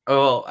not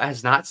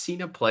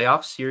seen a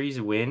playoff series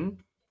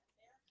win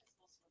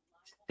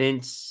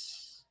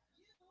since...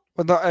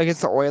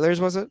 against the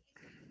Oilers, was it?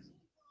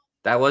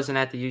 That wasn't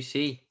at the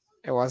UC.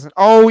 It wasn't?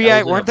 Oh,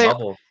 yeah. Weren't they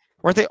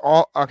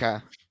all... Okay.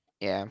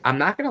 Yeah. I'm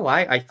not going to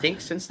lie. I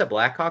think since the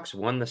Blackhawks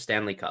won the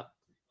Stanley Cup.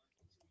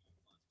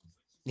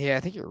 Yeah,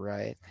 I think you're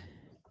right.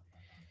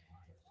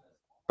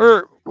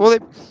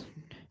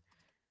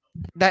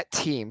 That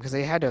team, because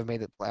they had to have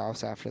made the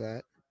playoffs after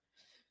that.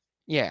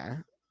 Yeah.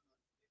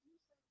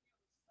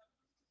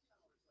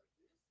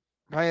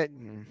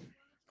 When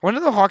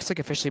did the Hawks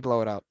officially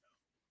blow it up?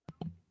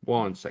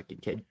 1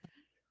 second, kid.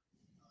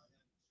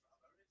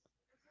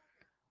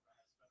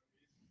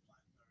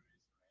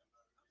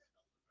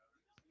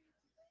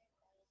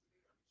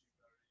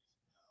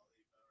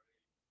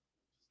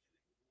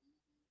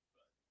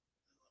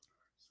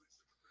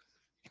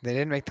 They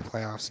didn't make the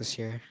playoffs this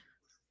year.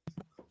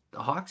 The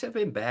Hawks have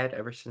been bad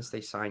ever since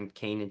they signed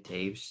Kane and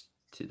Taves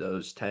to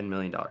those $10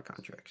 million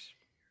contracts.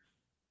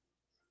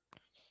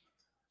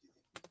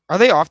 Are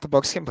they off the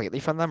books completely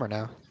from them or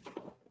no?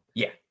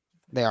 Yeah.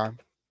 They are.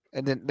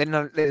 And then they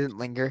didn't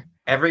linger.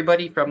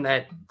 Everybody from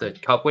the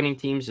cup winning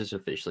teams is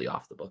officially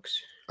off the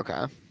books. Okay.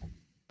 I'm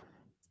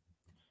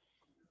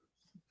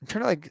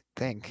trying to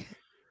think.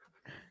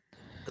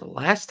 The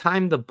last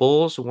time the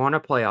Bulls won a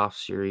playoff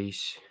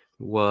series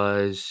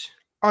was...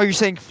 Oh, you're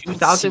saying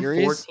 2014?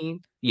 Series?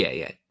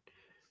 Yeah.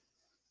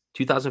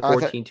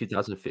 2014,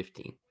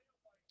 2015.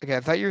 Okay,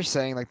 I thought you were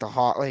saying the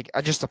Hawk,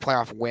 just a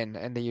playoff win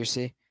in the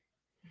UC.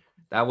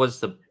 That was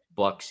the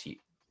Bucks year.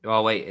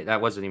 Oh wait,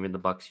 that wasn't even the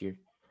Bucks year.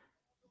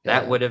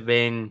 That would have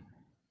been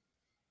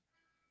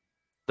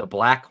the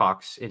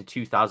Blackhawks in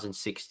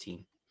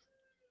 2016.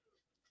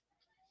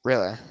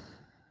 Really?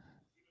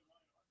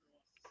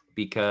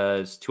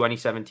 Because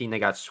 2017 they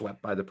got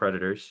swept by the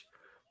Predators.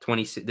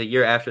 The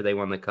year after they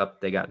won the cup,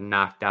 they got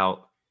knocked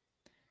out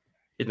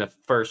in the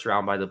first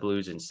round by the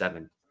Blues in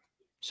 7.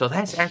 So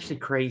that's actually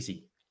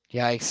crazy.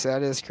 Yikes,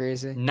 that is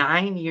crazy.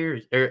 9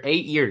 years or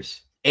 8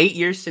 years. 8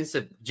 years since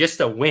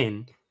just a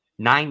win.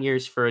 9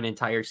 years for an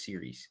entire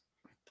series.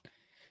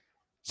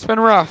 It's been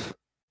rough.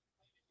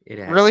 It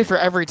has. Really for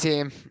every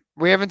team.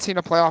 We haven't seen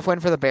a playoff win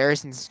for the Bears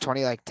since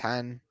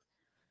 2010.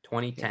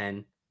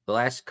 2010. The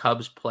last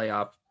Cubs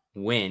playoff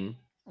win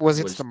was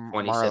the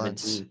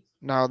Marlins.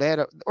 No, they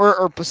had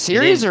or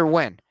series or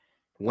win.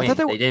 Win.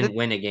 They didn't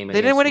win a game against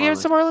They didn't win a game Marlins.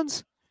 against the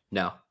Marlins?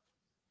 No.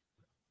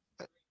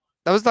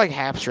 That was like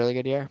Hap's really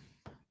good year.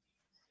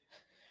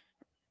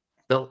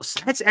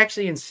 That's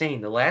actually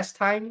insane. The last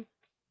time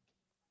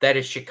that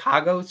a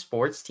Chicago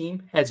sports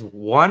team has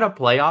won a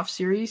playoff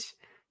series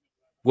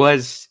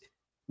was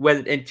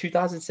when in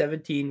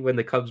 2017 when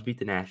the Cubs beat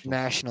the Nationals.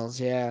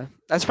 Nationals, yeah.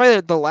 That's probably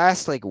the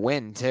last like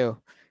win too,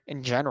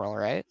 in general,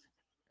 right?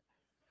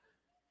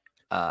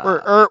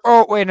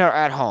 Oh wait, no,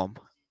 at home.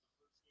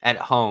 At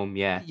home,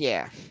 yeah.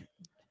 Yeah,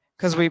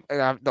 because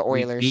the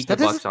Oilers we beat the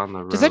Bucks on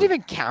the road. Does that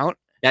even count?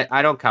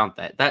 I don't count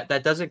that.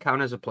 That doesn't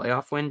count as a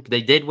playoff win.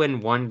 They did win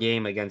one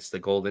game against the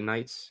Golden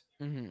Knights.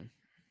 Mm-hmm.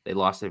 They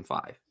lost in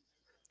 5.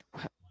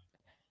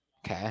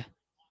 Okay.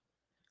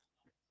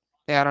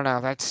 Yeah, I don't know.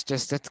 That's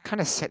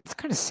kind of sad. It's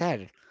kind of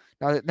sad.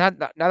 Now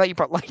that you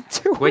brought light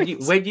to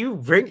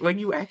it. When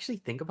you actually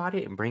think about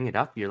it and bring it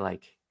up, you're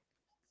like,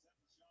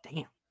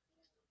 damn.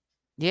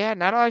 Yeah,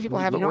 not a lot of people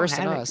have it worse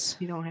than us.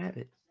 You don't have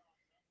it.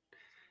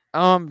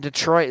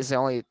 Detroit is the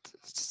only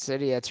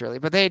city that's really,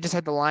 but they just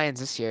had the Lions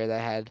this year that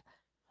had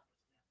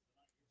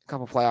a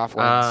couple playoff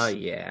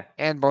wins. Yeah,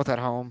 and both at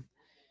home.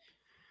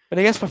 But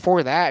I guess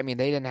before that, I mean,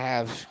 they didn't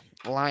have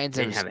Lions.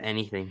 They didn't have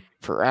anything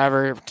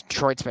forever.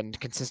 Detroit's been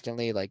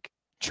consistently like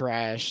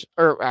trash.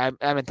 Or I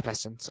meant the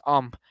Pistons.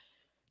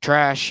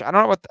 Trash. I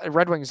don't know what the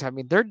Red Wings have. I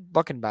mean, they're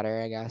looking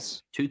better, I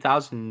guess.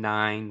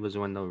 2009 was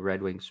when the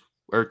Red Wings,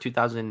 or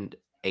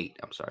 2008,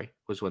 I'm sorry,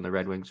 was when the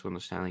Red Wings won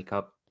the Stanley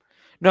Cup.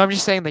 No, I'm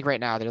just saying, like, right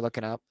now, they're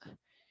looking up.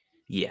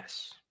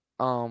 Yes.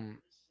 And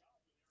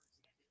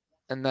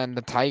then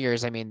the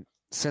Tigers, I mean,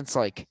 since,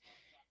 like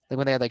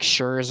when they had, like,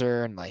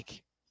 Scherzer and,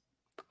 like,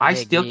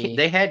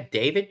 they had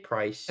David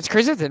Price. It's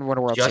crazy they didn't win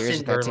a World Series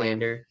with that team. Justin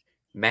Verlander,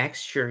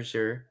 Max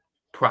Scherzer,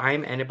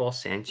 Prime Anibal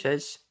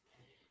Sanchez,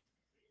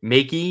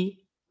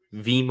 Mickey,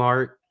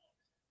 V-Mart.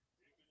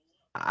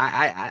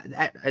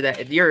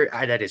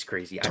 That is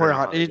crazy. Torrey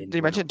Hunter. Did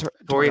you mention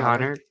Torrey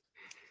Hunter?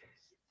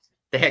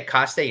 They had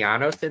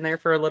Castellanos in there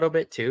for a little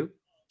bit too.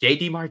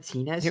 J.D.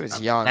 Martinez. He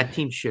was young. That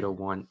team should have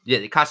won.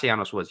 Yeah,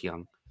 Castellanos was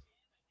young.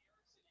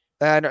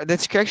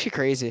 That's actually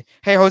crazy.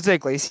 Hey, Jose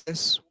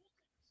Iglesias.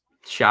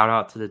 Shout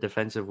out to the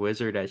defensive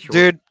wizard at short.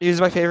 Dude, he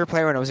was my favorite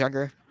player when I was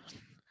younger.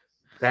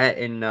 That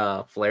and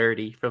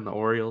Flaherty from the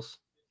Orioles.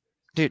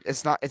 Dude,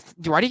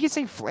 why do you keep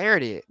saying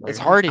Flaherty? It's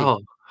Hardy.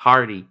 Oh,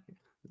 Hardy.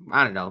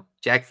 I don't know.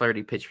 Jack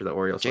Flaherty pitched for the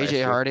Orioles.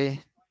 JJ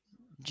Hardy.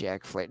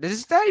 Jack Flaherty.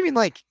 Is that even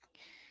like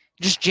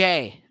just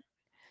Jay?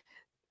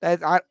 You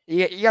got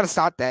to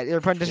stop that. You're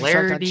putting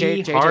disrespect on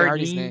JJ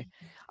Hardy's name.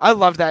 I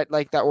love that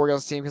that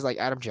Orioles team because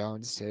Adam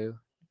Jones too.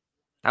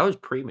 That was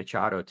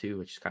pre-Machado too,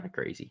 which is kind of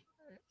crazy.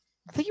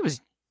 I think he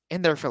was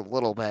in there for a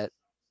little bit,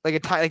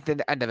 like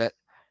the end of it.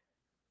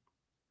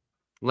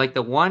 Like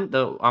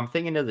I'm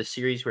thinking of the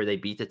series where they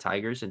beat the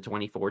Tigers in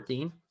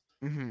 2014.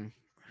 Mm-hmm.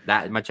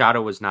 That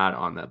Machado was not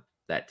on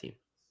that team.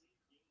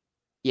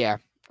 Yeah,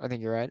 I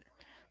think you're right.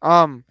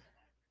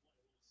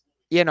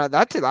 Yeah, no,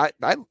 that's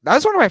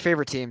one of my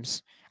favorite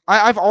teams.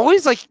 I've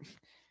always like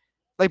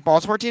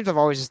Baltimore teams. I've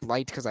always just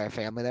liked because I have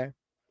family there,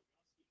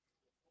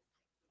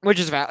 which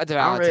is valid.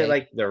 I don't really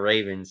like the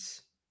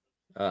Ravens,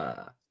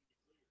 but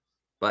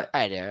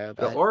I do. But...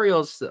 The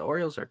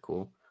Orioles are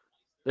cool.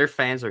 Their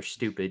fans are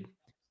stupid.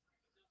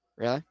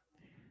 Really?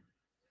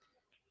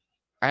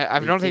 I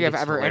don't think I've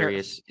ever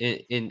hilarious.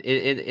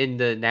 In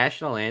the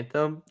national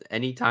anthem.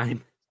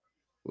 Anytime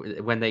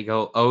when they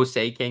go, "Oh,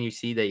 say can you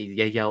see?" They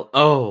yell,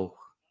 "Oh."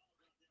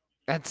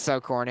 That's so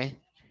corny.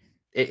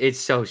 It's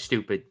so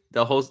stupid.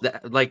 The whole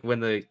when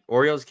the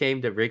Orioles came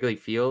to Wrigley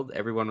Field,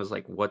 everyone was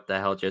like, "What the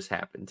hell just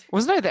happened?"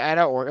 Wasn't I at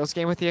Orioles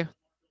game with you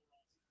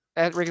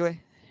at Wrigley?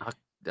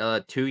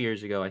 2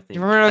 years ago, I think.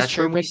 You remember that's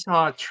when we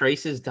saw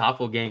Trace's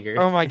doppelganger.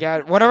 Oh my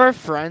god! One of our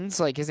friends,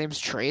 his name's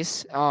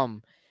Trace.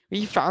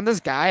 We found this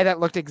guy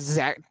that looked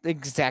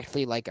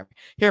exactly like him.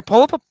 Here,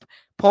 pull up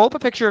a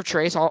picture of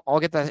Trace. I'll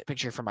get the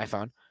picture from my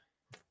phone.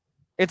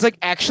 It's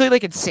actually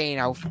insane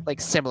how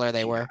similar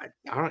they were.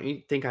 I don't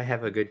even think I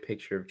have a good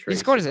picture of Trace.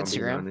 He's going to his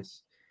Instagram.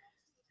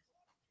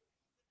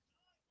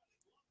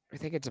 I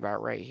think it's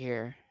about right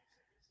here.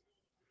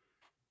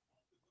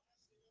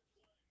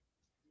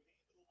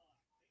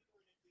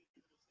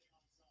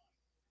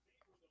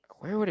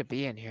 Where would it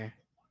be in here?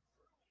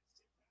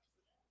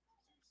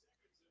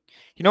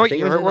 You know what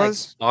year it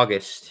was?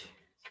 August.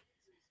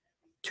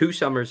 2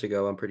 summers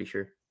ago, I'm pretty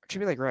sure. It should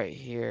be right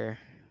here.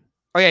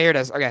 Oh yeah, here it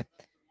is. Okay.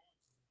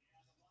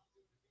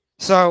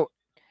 So,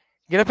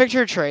 get a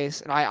picture of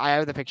Trace, and I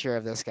have the picture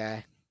of this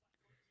guy.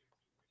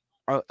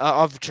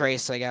 Of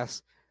Trace, I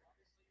guess.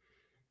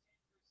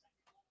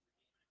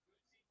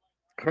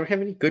 I don't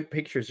have any good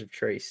pictures of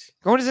Trace.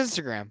 Go to his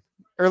Instagram.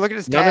 Or look at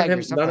his tag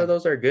or something. None of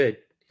those are good.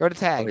 Go to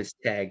tag. Oh, it's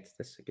tagged.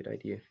 That's a good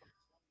idea.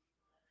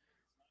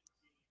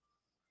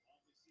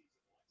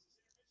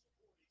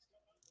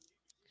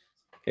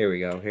 Here we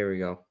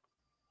go.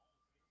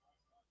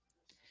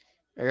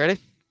 Are you ready?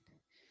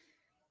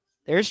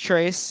 There's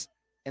Trace,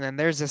 and then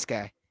there's this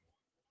guy.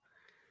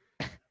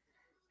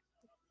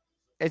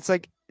 It's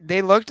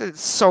They looked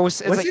so.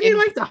 Wasn't he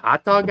like the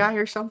hot dog guy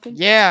or something?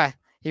 Yeah,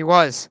 he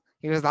was.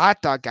 He was the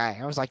hot dog guy.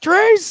 I was like,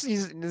 Trace.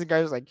 This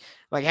guy was like,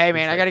 hey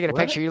man, I gotta get a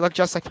picture. You look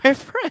just like my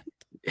friend.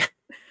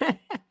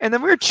 And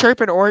then we were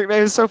chirping Orioles.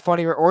 It was so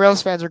funny. Where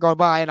Orioles fans were going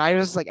by, and I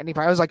was like,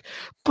 I was like,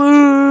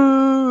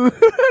 boo.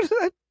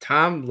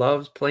 Tom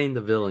loves playing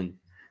the villain.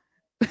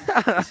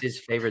 It's his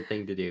favorite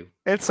thing to do.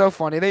 It's so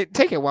funny. They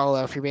take it well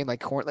though. If you're being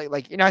like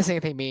like you're not saying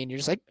anything mean. You're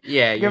just like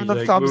giving the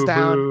like, thumbs boo,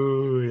 down.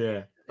 Boo.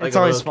 Yeah, like it's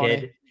always funny.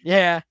 Kid.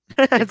 Yeah,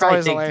 it's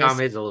always hilarious. Tom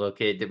is a little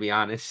kid, to be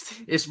honest.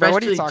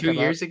 Especially 2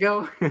 years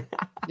ago.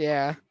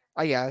 Yeah,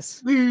 I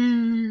guess.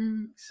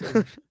 That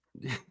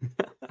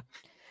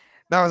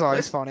was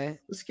always funny.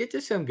 Let's get to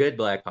some good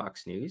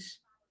Blackhawks news.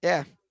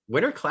 Yeah.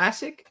 Winter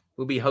Classic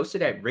will be hosted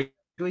at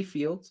Wrigley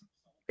Field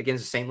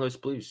against the St. Louis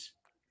Blues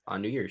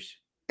on New Year's.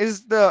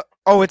 It's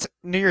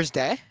New Year's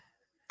Day?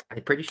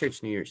 I'm pretty sure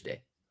it's New Year's Day.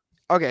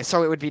 Okay,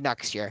 so it would be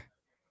next year.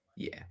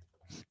 Yeah.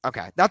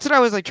 Okay. That's what I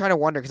was like trying to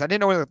wonder because I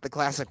didn't know what the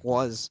Classic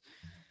was.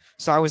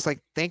 So I was like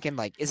thinking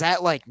like, is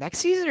that like next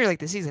season or like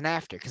the season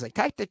after? Because like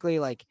technically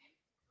like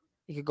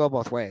you could go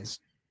both ways.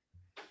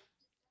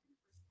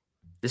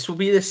 This will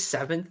be the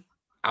 7th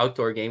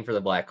outdoor game for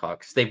the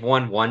Blackhawks. They've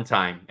won one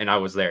time, and I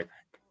was there.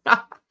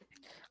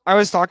 I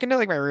was talking to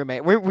like my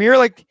roommate.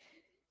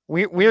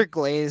 We're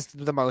glazed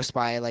the most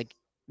by like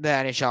the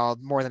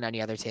NHL more than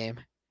any other team.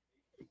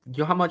 You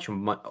know how much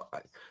money?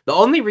 The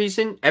only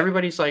reason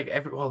everybody's like,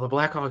 the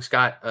Blackhawks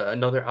got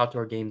another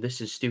outdoor game. This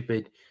is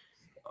stupid.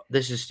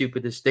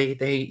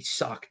 They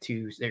suck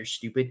too. They're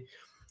stupid.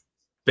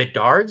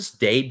 Bedard's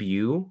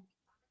debut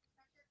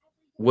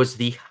was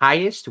the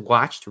highest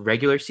watched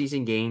regular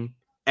season game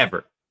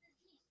ever.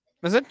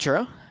 Was it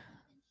true?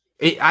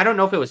 I don't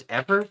know if it was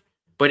ever,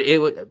 but it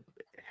was.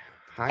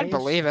 I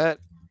believe it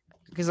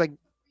because like.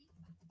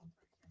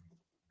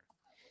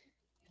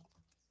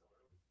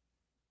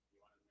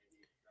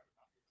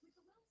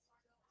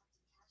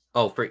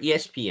 Oh, for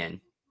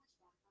ESPN.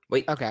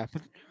 Wait. Okay.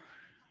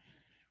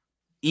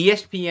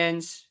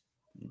 ESPN's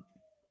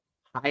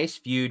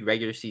highest viewed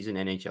regular season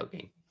NHL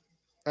game.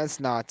 That's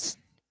nuts.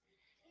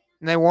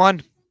 And they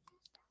won.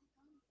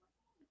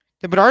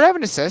 Did Bedard have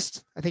an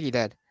assist? I think he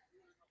did.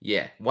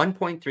 Yeah,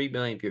 1.3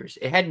 million viewers.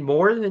 It had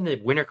more than the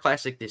Winter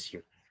Classic this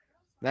year.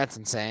 That's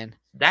insane.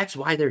 That's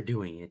why they're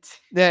doing it.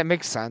 Yeah, it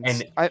makes sense.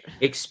 And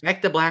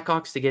expect the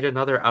Blackhawks to get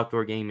another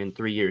outdoor game in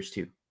 3 years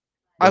too.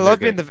 I love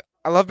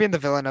being the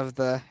villain of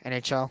the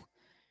NHL.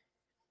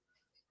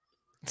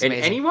 It's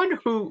amazing. Anyone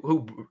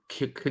who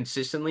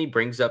consistently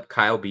brings up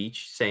Kyle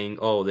Beach saying,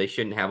 "Oh, they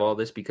shouldn't have all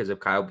this because of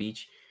Kyle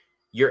Beach,"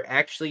 you're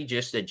actually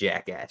just a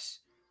jackass.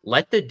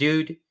 Let the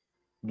dude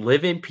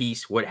live in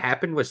peace. What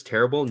happened was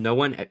terrible. No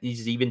one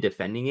is even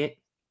defending it.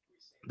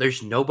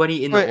 There's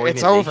nobody in the organization.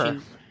 It's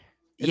over.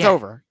 It's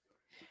over.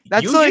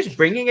 That's you like, just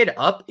bringing it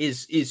up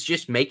is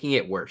just making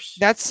it worse.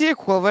 That's the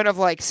equivalent of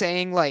like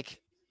saying like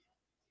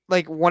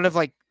one of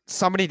like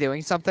somebody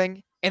doing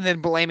something and then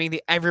blaming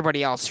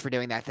everybody else for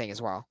doing that thing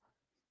as well.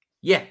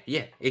 Yeah,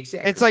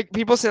 exactly. It's like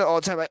people say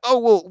all the time, like, "Oh,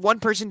 well, one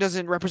person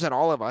doesn't represent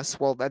all of us."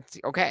 Well, that's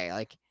okay.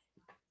 Like,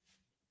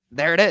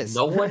 there it is.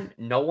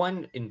 No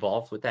one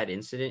involved with that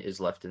incident is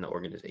left in the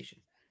organization.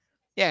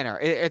 Yeah, no,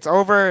 it's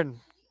over and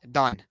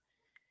done.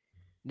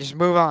 Just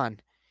move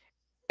on.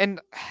 And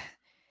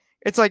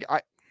it's like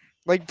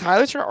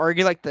Tyler's trying to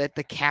argue like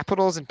the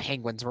Capitals and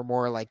Penguins were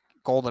more like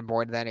golden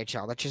boy to the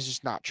NHL. That's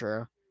just not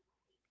true.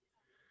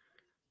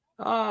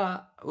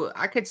 Well,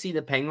 I could see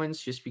the Penguins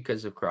just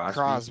because of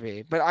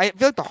Crosby. But I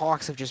feel like the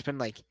Hawks have just been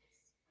like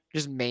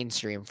just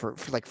mainstream for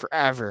like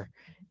forever,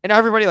 and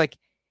everybody like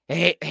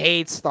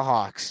hates the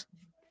Hawks.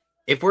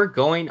 If we're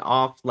going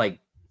off like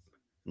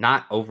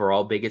not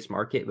overall biggest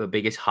market, but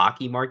biggest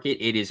hockey market,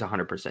 it is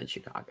 100%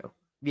 Chicago.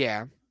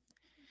 Yeah,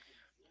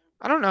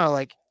 I don't know.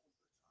 Like,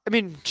 I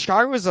mean,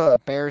 Chicago was a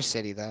Bears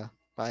city though,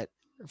 but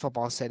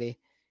football city.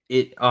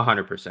 It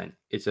 100%.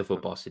 It's a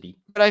football city.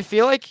 But I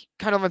feel like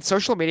kind of when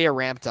social media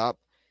ramped up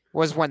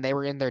was when they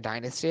were in their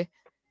dynasty.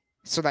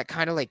 So that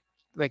kind of like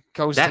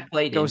goes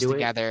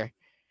together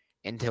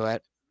into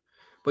it.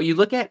 But you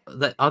look at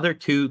the other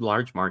two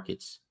large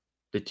markets,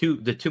 the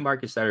two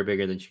markets that are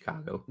bigger than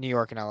Chicago. New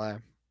York and LA.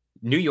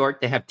 New York,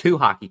 they have 2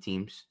 hockey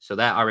teams, so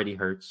that already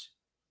hurts.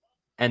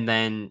 And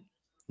then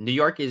New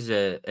York is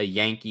a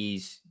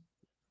Yankees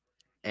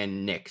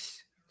and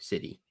Knicks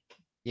city.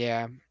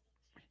 Yeah.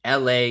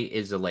 LA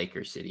is a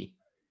Lakers city.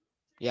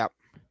 Yep.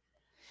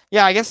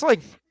 Yeah, I guess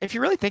like if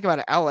you really think about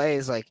it, LA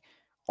is like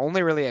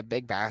only really a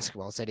big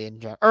basketball city in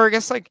general. Or I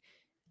guess like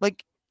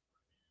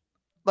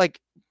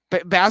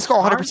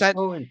basketball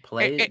 100%.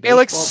 It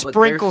like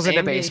sprinkles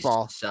into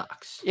baseball.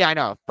 Sucks. Yeah, I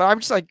know. But I'm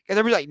just like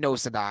everybody like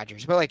knows the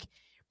Dodgers. But like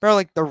bro,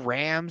 like the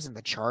Rams and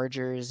the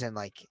Chargers and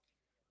like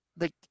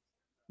the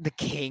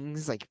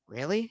Kings, like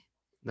really?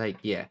 Like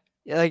yeah.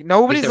 Like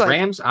nobody's the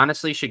Rams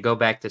honestly should go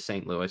back to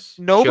St. Louis.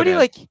 Nobody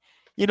like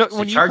when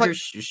the Chargers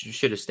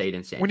should have stayed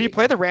in San Diego. When you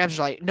play the Rams,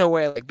 you're like, no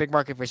way, like big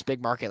market versus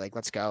big market, like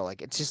let's go.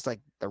 Like it's just like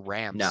the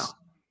Rams. No.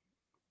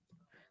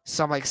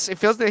 So I'm like,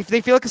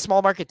 they feel like a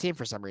small market team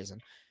for some reason.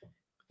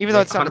 Even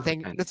though it's not a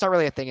thing, it's not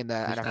really a thing in the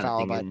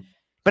NFL,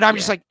 but I'm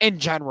just like in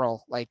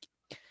general, like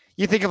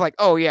you think of like,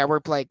 oh yeah,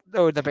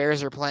 the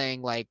Bears are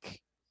playing like,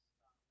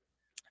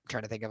 I'm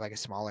trying to think of like a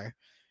smaller,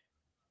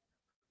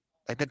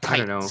 like the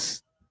Titans. I don't know.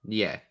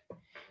 Yeah,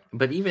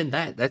 but even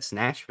that's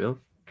Nashville,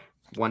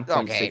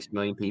 1.6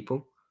 million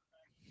people.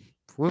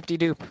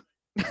 Whoop-de-doop.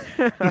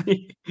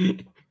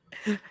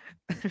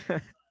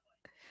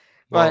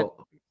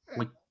 Well,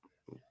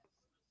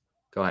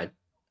 go ahead.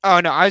 Oh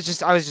no, I was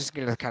just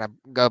gonna kind of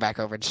go back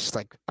over. It's just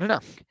like, I don't know,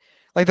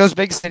 like those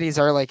big cities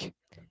are like,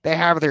 they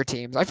have their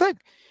teams. I feel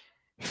like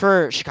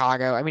for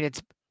Chicago, I mean,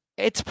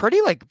 it's pretty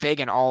like big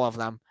in all of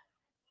them.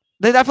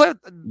 They're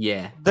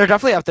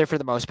definitely up there for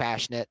the most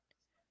passionate.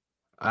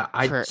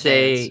 I'd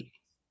say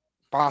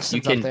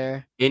Boston's up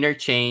there.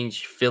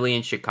 Interchange Philly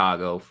and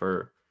Chicago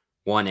for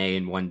 1A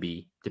and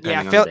 1B, depending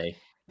on the day.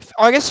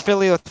 I guess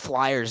Philly with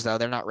Flyers though,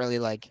 they're not really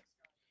like.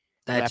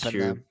 That's true.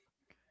 Them.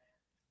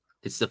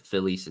 It's the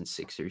Phillies and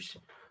Sixers.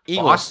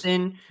 Eagles.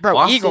 Boston,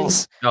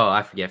 Eagles. Oh,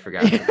 I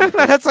forgot.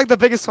 That's like the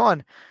biggest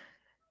one.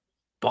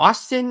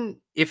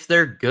 Boston, if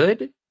they're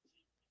good.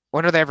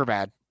 When are they ever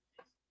bad?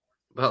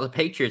 Well, the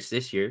Patriots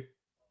this year.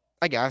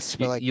 I guess.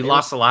 But you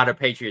lost a lot of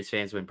Patriots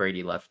fans when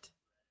Brady left.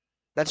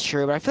 That's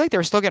true, but I feel like they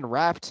were still getting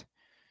wrapped.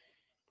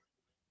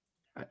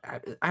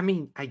 I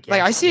mean, I guess.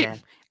 Like I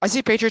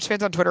see Patriots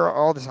fans on Twitter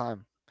all the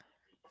time.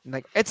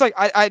 Like it's like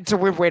it's a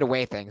weird way to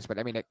weigh things, but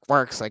I mean it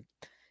works. Like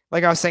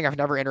I was saying, I've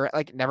never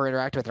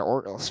interacted with an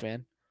Orioles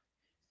fan.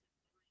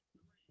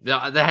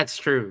 No, that's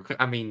true.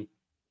 I mean,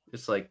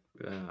 it's like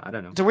I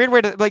don't know. It's a weird way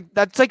to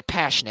that's like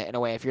passionate in a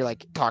way. If you're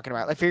like talking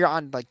about, if you're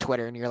on like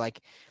Twitter and you're like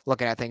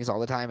looking at things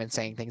all the time and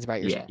saying things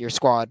about your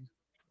squad.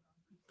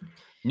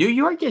 New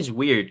York is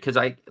weird because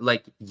I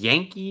like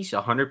Yankees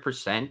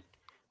 100%,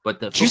 but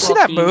the did you see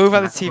that move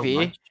on the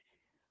TV?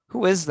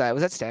 Who is that?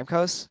 Was that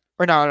Stamkos?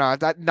 Or no,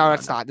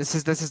 that's not. This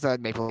is the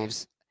Maple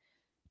Leafs.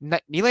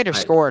 Nylander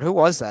scored. Who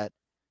was that?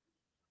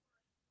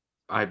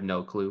 I have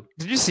no clue.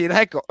 Did you see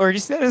that goal? Or did you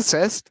see that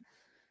assist?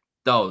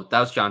 No, that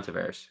was John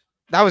Tavares.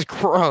 That was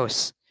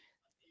gross.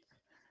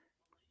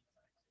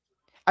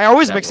 I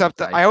always mix up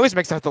the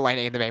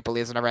Lightning and the Maple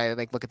Leafs whenever I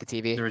look at the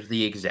TV. There's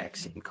the exact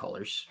same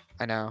colors.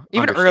 I know.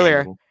 Even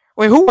earlier.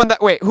 Wait, who won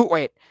that?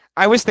 Wait.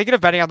 I was thinking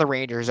of betting on the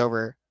Rangers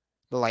over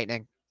the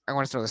Lightning. I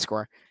want to know the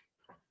score.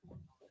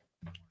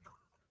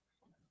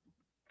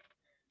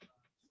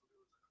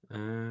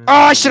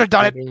 I should have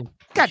done it.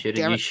 God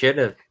damn it! You should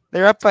have.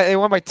 They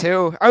won by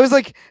 2. I was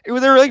like, they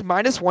were like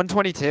minus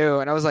 122,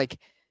 and I was like,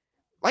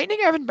 Lightning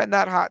haven't been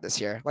that hot this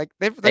year. Like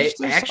they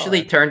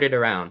actually turned it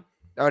around.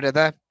 Oh, did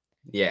they?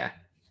 Yeah.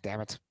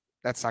 Damn it,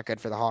 that's not good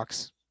for the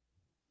Hawks.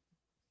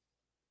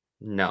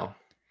 No.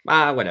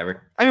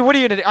 Whatever. I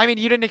mean,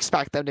 you didn't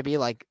expect them to be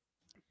like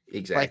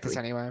this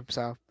anyway.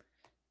 So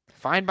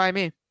fine by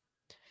me.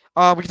 We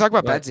can talk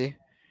about Bedsy.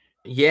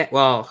 Yeah.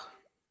 Well,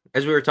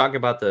 as we were talking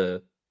about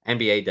the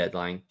NBA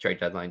trade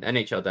deadline,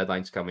 NHL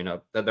deadline's coming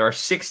up. There are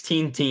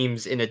 16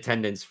 teams in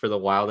attendance for the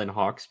Wild and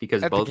Hawks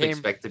because both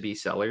expect to be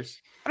sellers.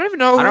 I don't even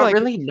know. I don't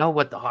really know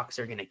what the Hawks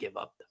are going to give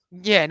up.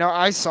 Yeah, no,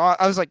 I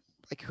was like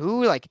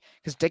who? Like,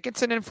 because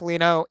Dickinson and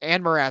Foligno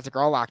and Mrazek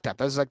are all locked up.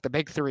 Those are like the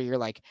big 3. You're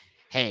like,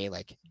 hey,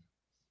 like.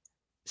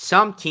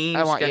 Some teams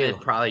going to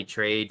probably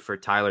trade for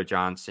Tyler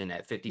Johnson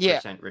at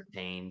 50%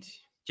 retained.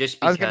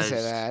 Just because. I was going to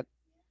say that.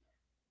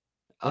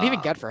 What do you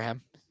even get for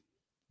him?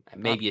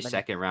 Maybe a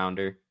second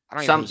rounder.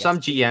 Some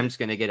GM's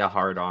going to get a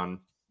hard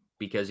on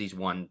because he's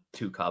won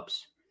 2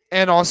 cups.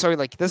 And also,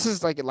 like, this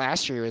is like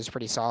last year was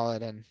pretty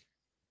solid. And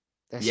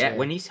this year,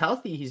 when he's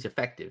healthy, he's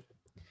effective.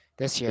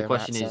 This year, the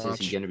question is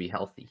he going to be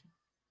healthy?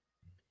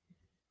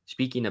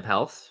 Speaking of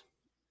health,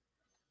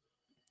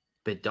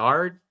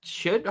 Bedard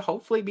should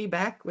hopefully be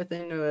back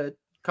within a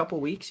couple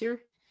weeks here.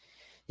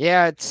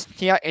 Yeah,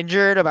 he got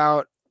injured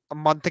about a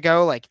month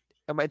ago. Like,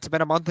 it's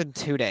been a month and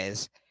 2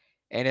 days,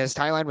 and his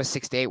timeline was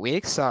 6 to 8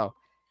 weeks. So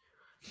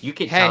you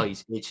can tell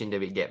he's itching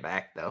to get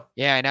back, though.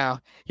 Yeah, I know.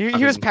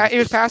 He was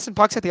passing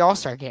pucks at the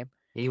All-Star game.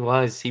 He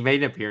was. He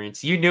made an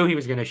appearance. You knew he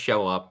was going to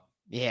show up.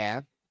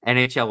 Yeah.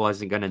 NHL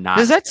wasn't going to not.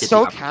 Does that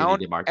still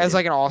count as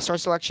like an All-Star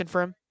selection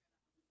for him?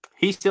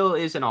 He still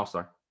is an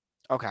All-Star.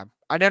 Okay.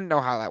 I didn't know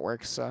how that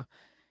works. So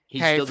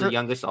he's still the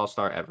youngest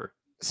All-Star ever.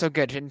 So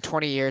good. In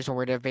 20 years, when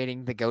we're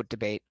debating the GOAT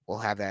debate, we'll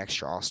have that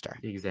extra All-Star.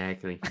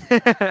 Exactly.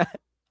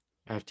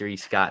 After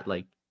he's got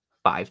like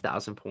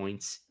 5,000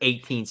 points,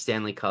 18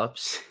 Stanley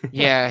Cups.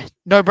 Yeah.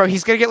 No, bro,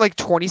 he's going to get like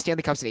 20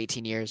 Stanley Cups in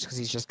 18 years because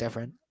he's just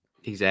different.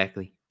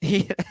 Exactly.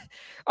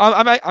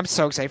 I'm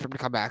so excited for him to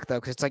come back,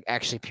 though, because it's like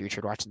actually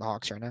putrid watching the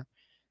Hawks right now.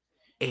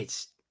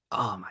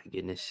 Oh my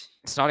goodness.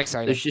 It's not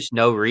exciting. There's just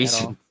no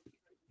reason.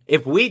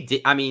 If we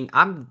did, I mean,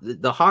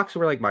 the Hawks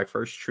were like my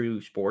first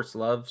true sports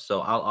love, so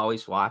I'll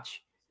always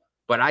watch.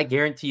 But I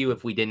guarantee you,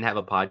 if we didn't have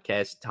a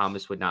podcast,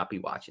 Thomas would not be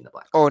watching the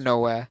Blackhawks. Oh, no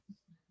way.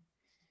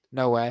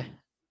 No way.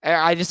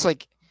 I just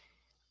like,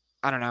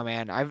 I don't know,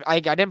 man. I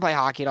didn't play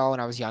hockey at all when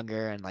I was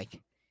younger, and like,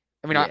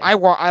 I mean, yeah.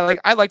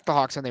 I liked the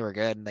Hawks when they were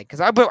good, and like, because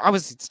I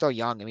was still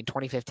young. I mean,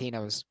 2015, I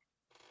don't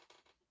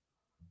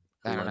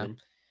know,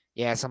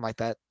 yeah, something like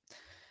that.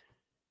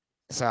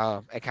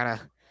 So it kind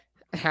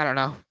of, I don't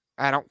know.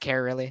 I don't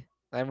care really.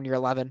 When you're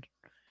 11.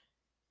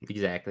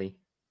 Exactly.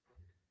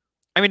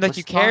 I mean, like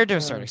you care to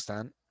a certain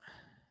extent.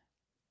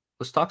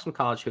 Let's talk some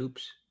college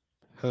hoops.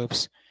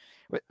 Hoops.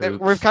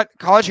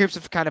 College hoops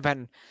have kind of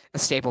been a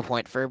staple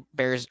point for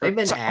Bears. They've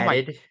been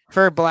added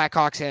for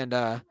Blackhawks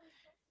and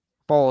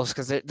Bulls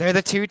because they're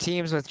the two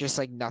teams with just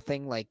like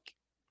nothing like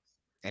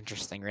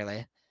interesting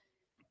really.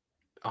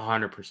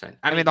 100%.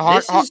 I mean the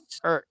Hawks. I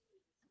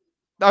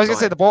was gonna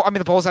say the Bulls. I mean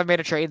the Bulls haven't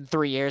made a trade in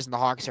 3 years, and the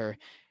Hawks are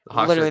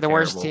literally the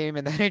worst team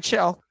in the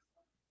NHL.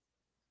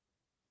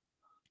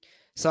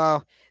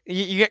 So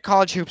you get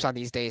college hoops on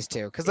these days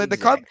too, because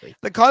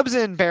the Cubs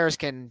and Bears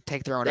can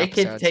take their own. They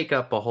can take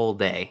up a whole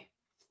day,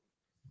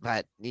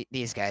 but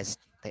these guys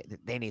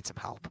they need some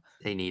help.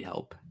 They need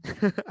help.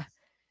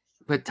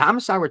 But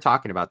Thomas and I were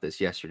talking about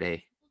this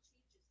yesterday.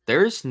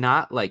 There's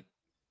not like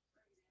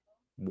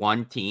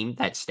one team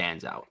that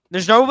stands out.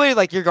 There's nobody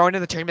like you're going to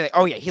the tournament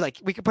like, oh yeah,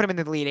 we could put him in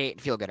the Elite Eight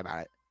and feel good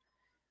about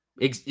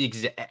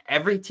it.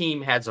 Every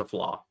team has a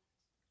flaw.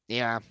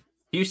 Yeah.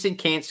 Houston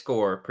can't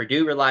score.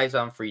 Purdue relies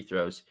on free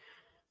throws.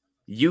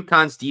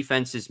 UConn's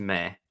defense is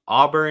meh.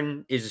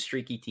 Auburn is a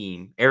streaky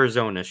team.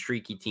 Arizona,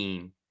 streaky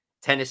team.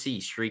 Tennessee,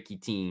 streaky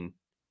team.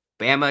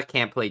 Bama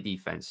can't play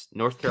defense.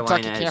 North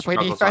Carolina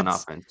struggles on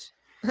offense.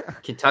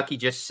 Kentucky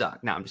just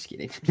sucked. No, I'm just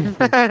kidding.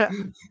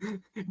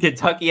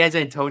 Kentucky has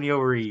Antonio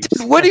Reeves.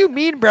 What do you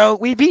mean, bro?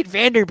 We beat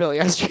Vanderbilt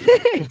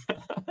yesterday.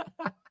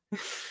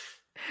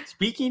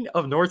 Speaking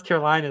of North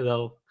Carolina,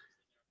 though,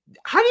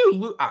 how do you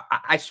lose?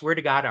 I swear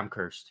to God, I'm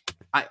cursed.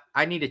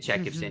 I need to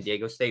check if San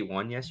Diego State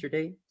won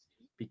yesterday,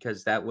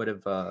 because that would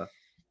have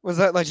was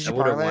that like you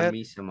would have won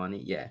me some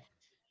money. Yeah.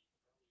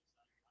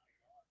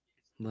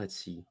 Let's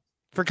see.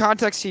 For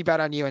context, he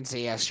bet on UNC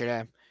yesterday.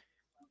 Did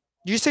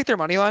you just take their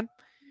money line?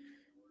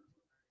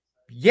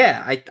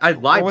 Yeah, I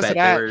live bet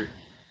they were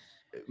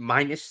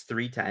minus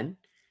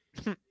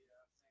 310.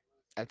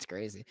 That's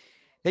crazy.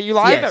 That you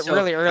live bet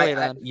really early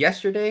then.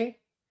 Yesterday,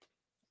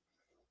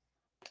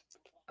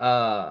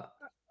 I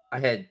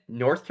had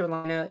North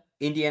Carolina,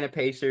 Indiana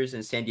Pacers,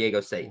 and San Diego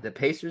State. The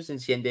Pacers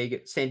and San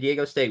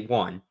Diego State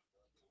won.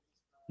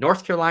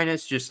 North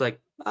Carolina's just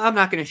like, I'm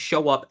not going to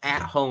show up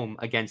at home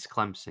against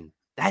Clemson.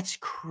 That's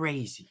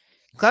crazy.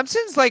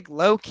 Clemson's like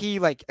low-key,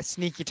 like a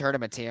sneaky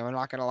tournament team. I'm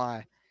not going to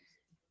lie.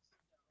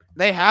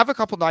 They have a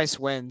couple nice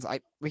wins.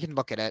 We can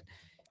look at it.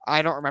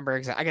 I don't remember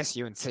exactly. I guess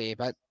UNC,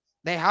 but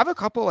they have a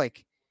couple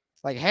like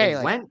hey,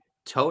 they went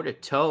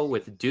toe-to-toe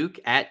with Duke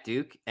at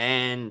Duke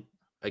and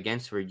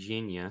against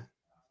Virginia.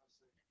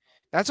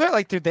 That's right.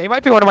 Like, dude, they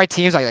might be one of my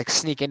teams. I like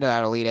sneak into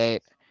that Elite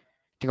Eight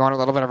to go on a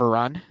little bit of a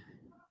run.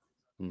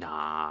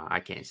 Nah, I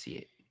can't see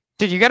it.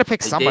 Dude, you got to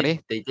pick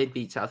somebody. They did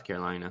beat South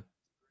Carolina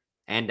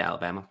and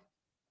Alabama.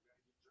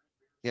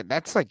 Yeah,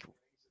 that's like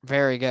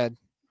very good.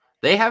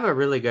 They have a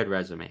really good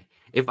resume.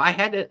 If I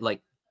had it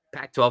like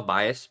Pac-12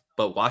 bias,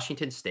 but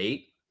Washington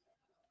State,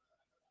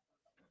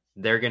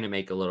 they're going to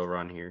make a little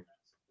run here.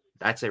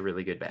 That's a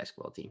really good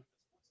basketball team.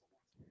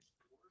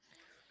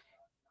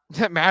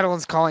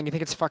 Madeline's calling. You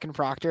think it's fucking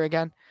Proctor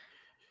again?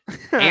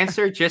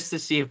 Answer just to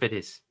see if it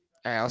is.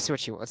 All right,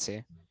 let's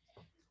see.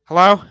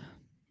 Hello?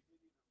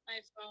 My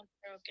phone's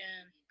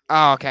broken.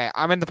 Oh, okay.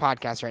 I'm in the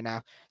podcast right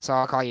now, so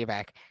I'll call you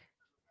back.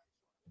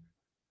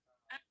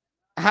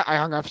 I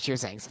hung up. She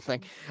was saying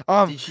something.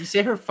 Did she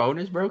say her phone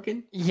is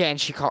broken? Yeah, and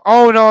she called.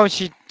 Oh no,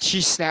 she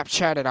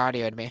Snapchatted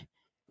audio at me.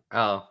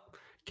 Oh,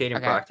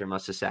 Caden Proctor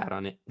must have sat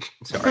on it.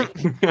 Sorry.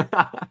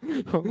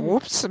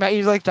 Whoops! Matt,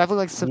 you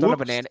definitely slipped on a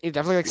banana. You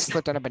definitely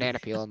slipped on a banana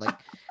peel and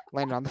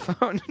landed on the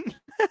phone.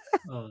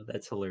 Oh,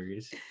 that's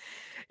hilarious.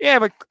 Yeah,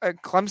 but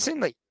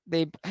Clemson,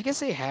 I guess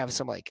they have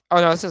some Oh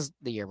no, this is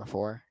the year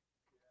before.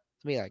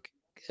 Let me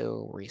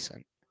go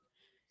recent.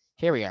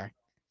 Here we are.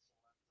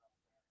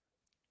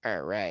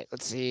 All right,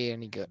 let's see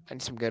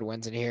some good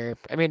wins in here.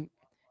 I mean,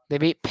 they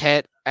beat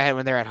Pitt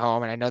when they're at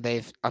home, and I know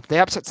they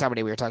upset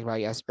somebody we were talking about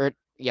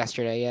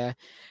yesterday. Yeah,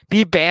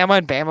 beat Bama,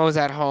 and Bama was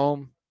at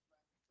home.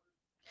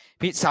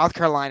 Beat South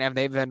Carolina, and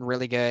they've been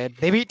really good.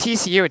 They beat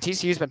TCU, and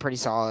TCU's been pretty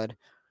solid.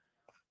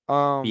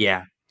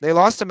 Yeah, they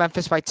lost to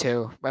Memphis by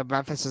 2, but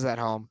Memphis is at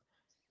home.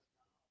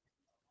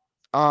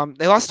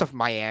 They lost to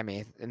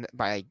Miami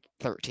by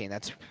 13.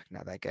 That's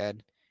not that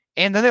good.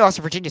 And then they lost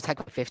to Virginia Tech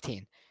by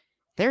 15.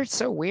 They're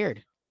so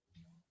weird.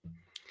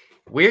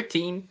 Weird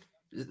team.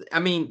 I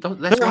mean,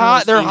 they're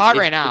hot. They're hot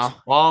right now. It's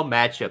all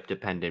matchup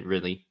dependent,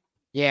 really.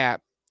 Yeah.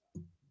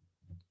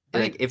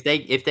 If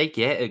they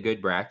get a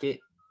good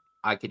bracket,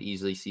 I could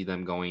easily see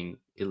them going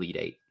Elite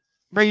Eight.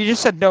 Bro, you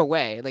just said no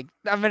way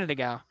a minute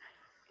ago.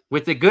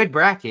 With a good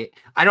bracket,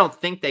 I don't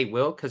think they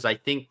will, because I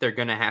think they're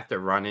gonna have to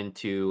run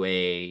into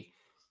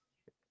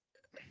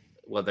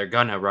they're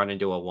gonna run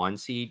into a 1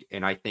 seed,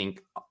 and I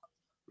think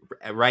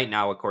right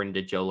now, according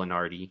to Joe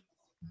Lenardi,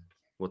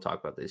 we'll talk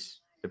about this.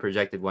 The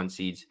projected 1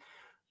 seeds,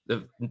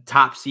 the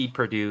top seed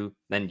Purdue,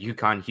 then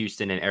UConn,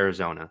 Houston, and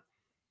Arizona.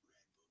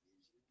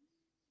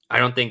 I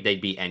don't think they'd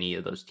beat any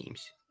of those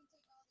teams.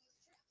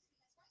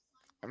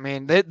 I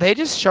mean, they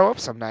just show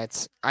up some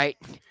nights.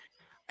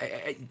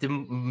 The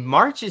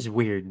March is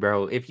weird,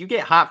 bro. If you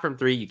get hot from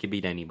 3, you can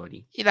beat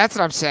anybody. Yeah, that's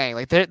what I'm saying.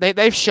 Like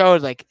they've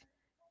showed like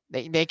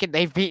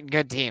they've beaten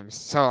good teams.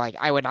 So like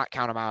I would not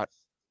count them out.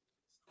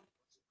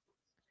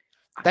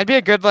 That'd be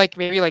a good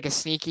maybe a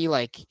sneaky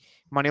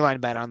money line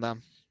bet on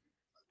them.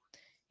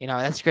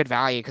 That's good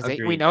value because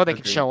we know they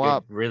can show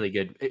up. Really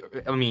good.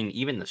 I mean,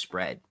 even the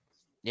spread.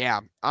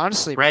 Yeah,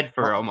 honestly, spread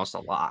for almost a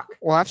lock.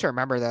 We'll have to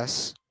remember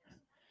this.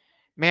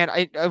 Man,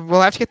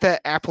 we'll have to get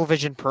the Apple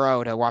Vision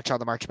Pro to watch all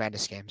the March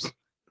Madness games.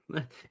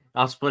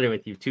 I'll split it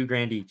with you,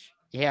 $2,000 each.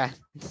 Yeah,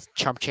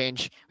 chump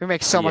change. We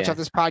make so much off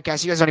this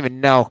podcast. You guys don't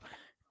even know.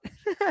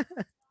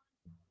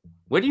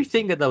 What do you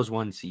think of those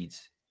 1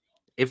 seeds?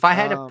 If I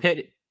had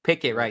to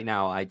pick it right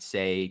now, I'd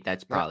say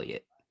that's probably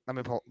it. Let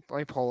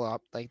me pull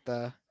up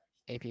the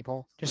AP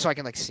poll just so I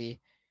can see.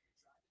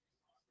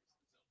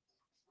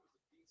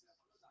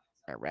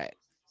 All right.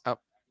 Oh,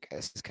 okay.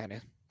 This is kind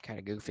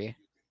of goofy.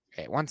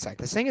 Okay, 1 sec.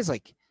 This thing is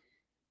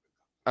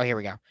oh, here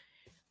we go.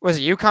 Was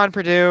it UConn,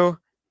 Purdue,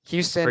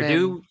 Houston,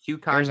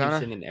 UConn, Arizona?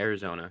 Houston, and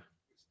Arizona.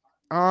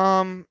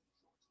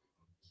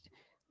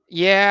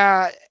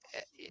 Yeah,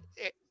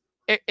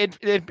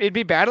 it'd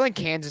be battling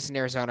Kansas and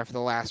Arizona for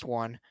the last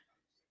one.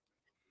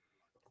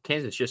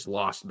 Kansas just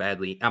lost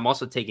badly. I'm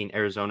also taking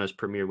Arizona's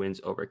premier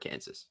wins over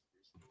Kansas.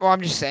 Well,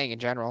 I'm just saying in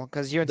general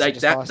because UNC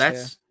just lost.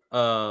 That's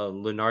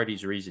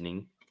Lunardi's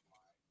reasoning.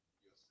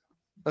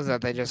 Was that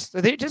they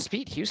just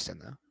beat Houston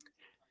though?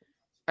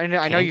 I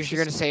know you're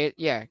going to say it.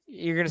 Yeah,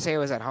 you're going to say it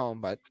was at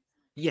home, but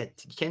yeah,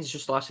 Kansas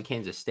just lost to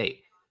Kansas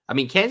State. I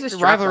mean, Kansas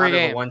rivalry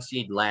game. 1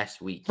 seed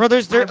last week. Bro,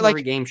 there's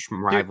rivalry game.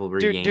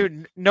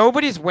 Dude,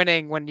 nobody's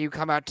winning when you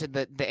come out to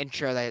the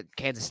intro that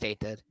Kansas State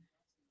did.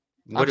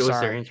 What was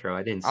their intro?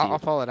 I didn't see. I'll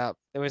pull it up.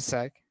 It was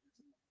sick.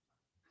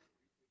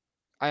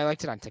 I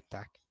liked it on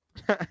TikTok.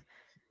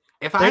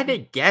 If I had to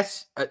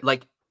guess,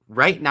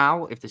 right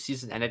now, if the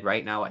season ended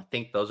right now, I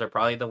think those are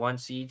probably the 1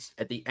 seeds.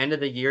 At the end of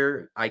the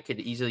year, I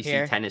could easily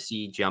see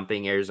Tennessee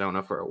jumping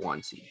Arizona for a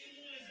 1 seed.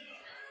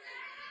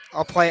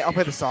 I'll play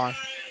the song.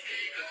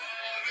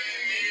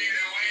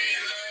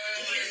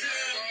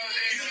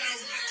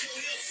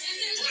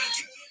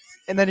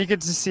 And then you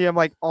get to see them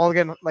all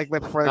again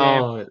before the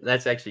game. Oh,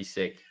 that's actually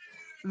sick.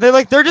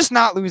 They're just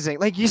not losing.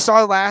 You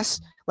saw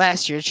last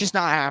year, it's just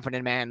not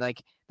happening, man.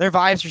 Their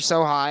vibes are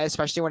so high,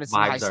 especially when it's in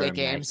high state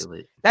games.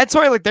 That's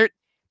why they're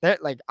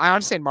I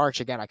honestly in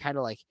March again. I kind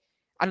of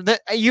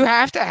you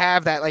have to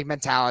have that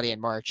mentality in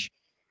March,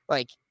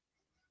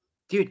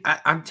 dude.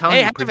 I'm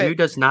telling you, Purdue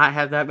does not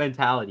have that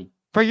mentality.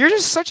 Bro, you're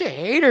just such a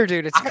hater,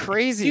 dude. It's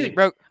crazy, dude,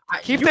 bro.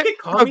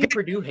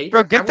 Purdue hater.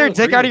 Bro, get their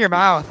dick out of your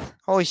mouth.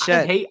 Holy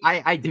shit.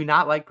 I do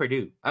not like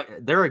Purdue.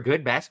 They're a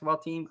good basketball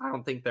team. I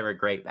don't think they're a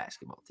great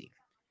basketball team.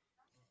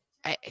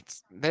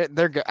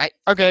 They're good.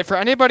 Okay, for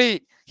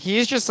anybody,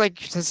 he's just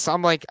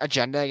some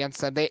agenda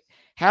against them. They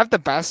have the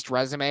best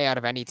resume out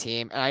of any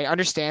team, and I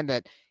understand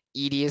that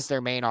Edey is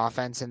their main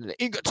offense, and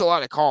it gets a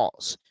lot of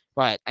calls.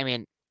 But I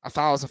mean, a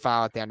foul is a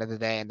foul at the end of the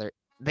day, and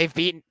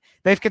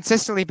they've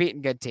consistently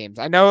beaten good teams.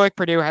 I know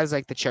Purdue has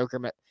the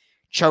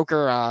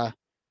choker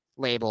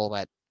label,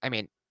 but I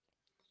mean,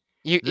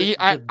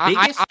 I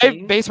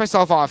base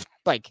myself off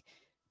I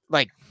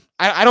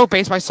don't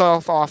base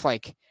myself off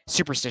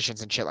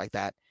superstitions and shit like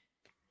that.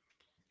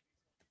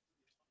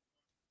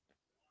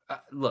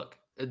 Look,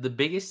 the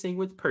biggest thing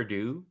with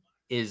Purdue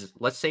is,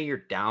 let's say you're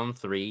down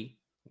 3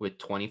 with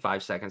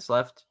 25 seconds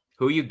left.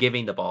 Who are you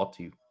giving the ball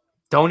to?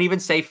 Don't even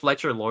say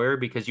Fletcher Lawyer,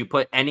 because you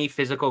put any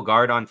physical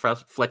guard on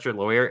Fletcher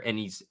Lawyer and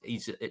he's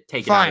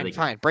taken out of the game.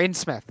 Fine. Braden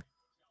Smith.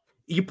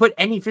 You put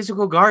any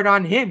physical guard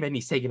on him and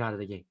he's taken out of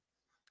the game.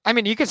 I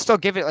mean, you could still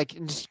give it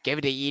just give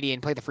it to Edey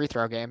and play the free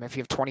throw game if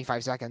you have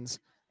 25 seconds.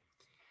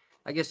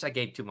 I guess I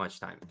gave too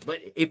much time. But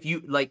if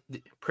you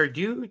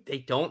Purdue, they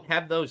don't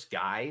have those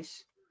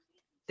guys.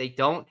 They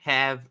don't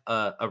have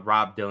a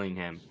Rob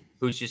Dillingham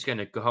who's just going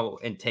to go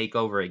and take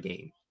over a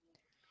game.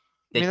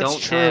 They don't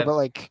have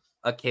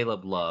a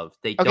Caleb Love.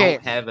 They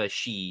don't have a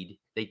Sheed.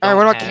 All right,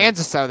 what about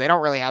Kansas, though? They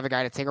don't really have a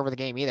guy to take over the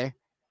game either.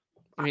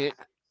 I mean,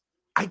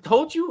 I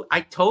told you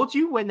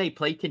when they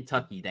played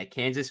Kentucky that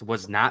Kansas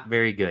was not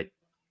very good.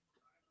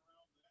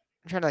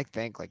 I'm trying to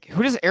think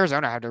who does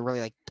Arizona have to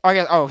really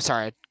Oh,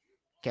 sorry,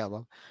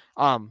 Caleb.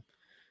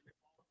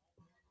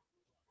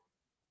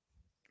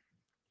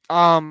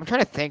 I'm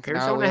trying to think.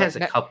 Arizona has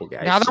a couple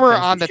guys. Now that we're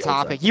on the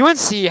topic, UNC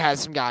has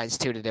some guys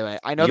too to do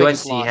it. I know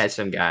UNC has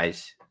some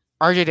guys.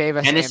 RJ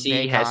Davis.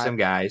 Tennessee has some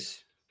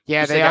guys.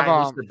 Yeah, they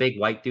have the big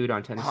white dude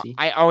on Tennessee.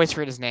 I always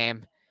forget his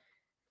name.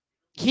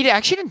 He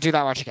actually didn't do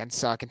that much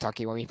against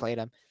Kentucky when we played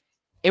him.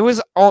 It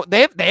was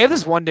they have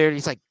this one dude.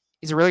 He's a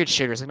really good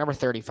shooter. He's number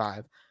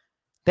 35.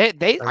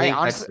 I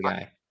honestly,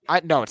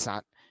 no, it's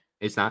not.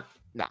 It's not.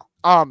 No.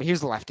 He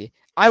was the lefty.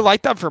 I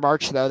like them for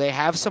March though. They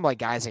have some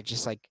guys that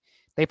just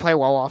they play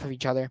well off of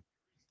each other.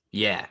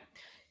 Yeah.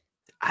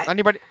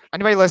 Anybody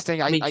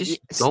listening? I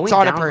saw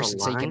it in person.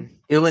 So you can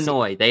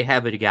Illinois, they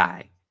have a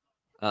guy.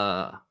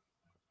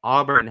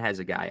 Auburn has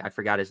a guy. I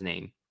forgot his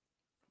name.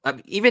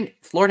 Even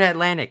Florida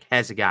Atlantic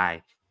has a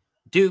guy.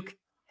 Duke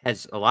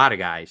has a lot of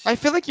guys. I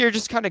feel like you're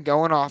just kind of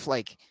going off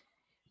like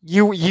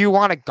you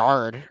want a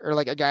guard or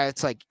like a guy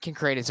that's like can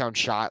create his own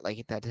shot,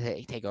 like that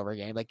to take over a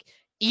game. Like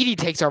Edie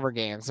takes over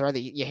games, whether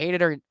you hate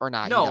it or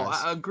not. No,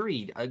 I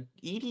agreed.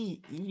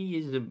 Edie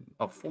is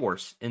a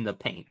force in the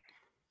paint.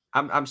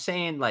 I'm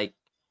saying like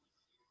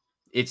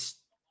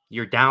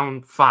you're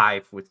down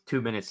 5 with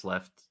 2 minutes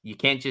left. You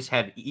can't just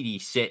have Edie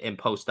sit and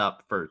post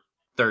up for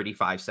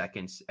 35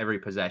 seconds every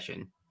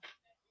possession.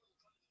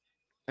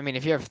 I mean,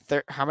 if you have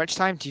how much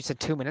time? You said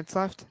 2 minutes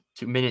left.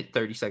 2 minutes,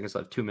 30 seconds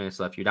left. 2 minutes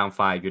left. You're down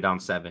 5. You're down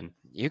 7.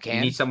 You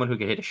need someone who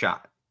can hit a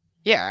shot.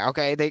 Yeah.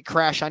 Okay. They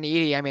crash on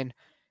Edie. I mean,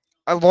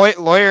 a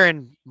Lawyer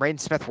and Braden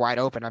Smith wide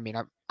open. I mean,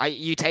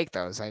 you take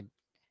those.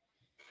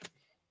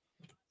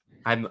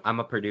 I'm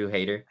a Purdue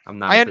hater. I'm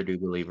not a Purdue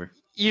believer.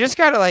 You just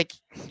gotta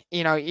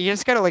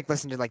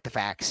listen to like the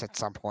facts at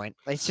some point.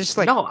 It's just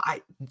like no,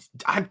 I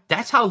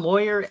that's how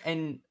Lawyer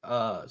and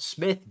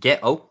Smith get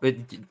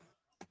open.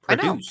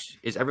 Produce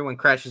is everyone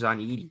crashes on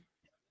Edie.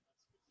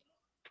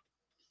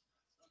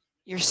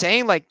 You're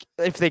saying like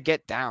if they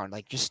get down,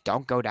 like just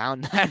don't go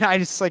down. And I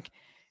just like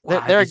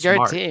they're a good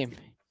March. team.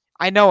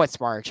 I know it's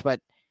March, but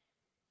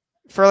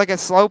for like a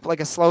slow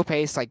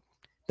pace, like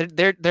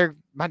they're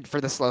meant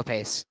for the slow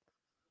pace.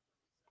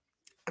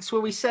 That's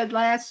what we said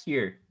last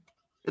year.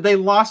 They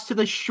lost to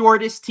the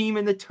shortest team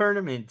in the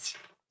tournament.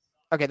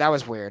 Okay, that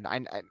was weird.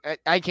 I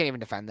can't even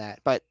defend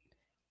that, but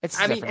it's.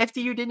 I mean,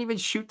 FDU didn't even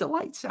shoot the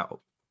lights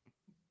out.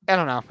 I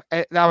don't know.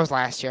 That was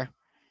last year.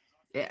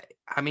 Yeah,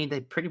 I mean,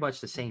 they're pretty much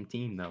the same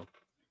team, though.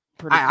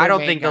 I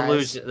don't think they'll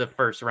lose the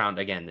first round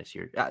again this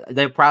year.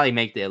 They'll probably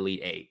make the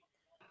Elite Eight.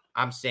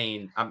 I'm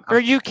saying...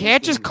 you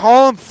can't just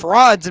call them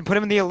frauds and put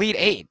them in the Elite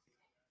Eight.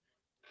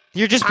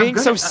 You're just being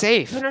so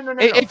safe. No.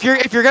 If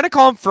you're gonna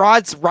call them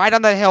frauds, ride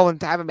on the hill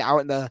and have them out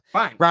in the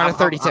round of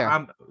 32.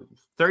 I'm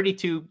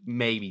 32,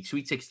 maybe.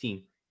 Sweet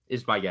 16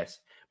 is my guess.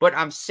 But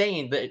I'm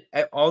saying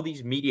that all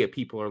these media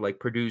people are like,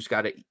 Purdue's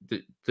got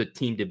the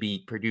team to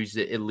beat. Purdue's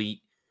the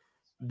elite.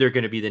 They're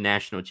going to be the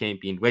national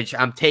champion, which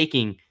I'm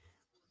taking.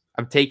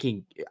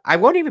 I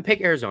won't even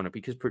pick Arizona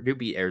because Purdue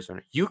beat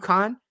Arizona.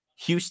 UConn,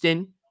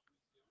 Houston,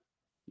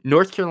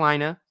 North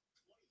Carolina,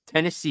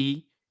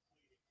 Tennessee,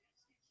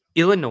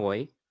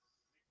 Illinois.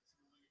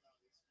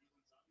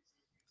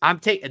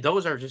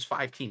 Those are just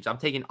 5 teams. I'm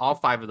taking all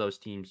 5 of those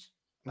teams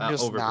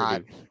over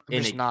Purdue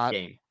in a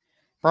game.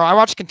 Bro, I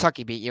watched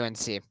Kentucky beat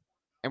UNC,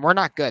 and we're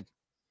not good.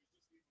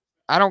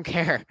 I don't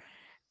care.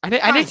 I need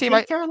to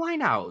take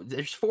Carolina out.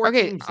 There's 4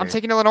 teams there. I'm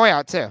taking Illinois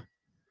out too.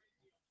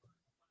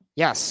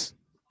 Yes.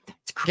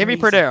 Give me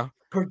Purdue.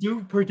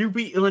 Purdue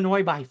beat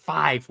Illinois by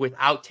 5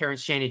 without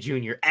Terrence Shannon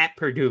Jr. at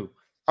Purdue.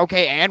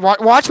 Okay, and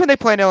watch when they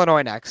play in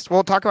Illinois next.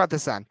 We'll talk about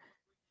this then.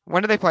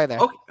 When do they play there?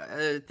 Okay,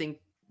 I think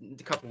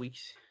a couple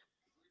weeks.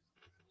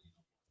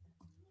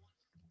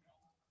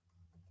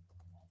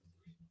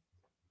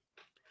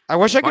 I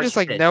wish I could just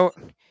like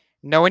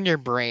know in your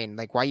brain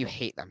like why you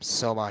hate them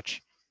so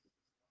much.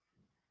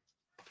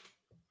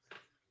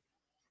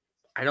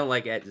 I don't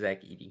like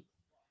Zach Edey.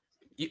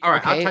 All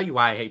right, okay. I'll tell you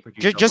why I hate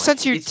Purdue. Just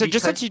since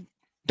you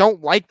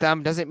don't like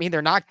them doesn't mean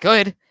they're not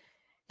good.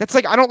 That's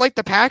like I don't like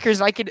the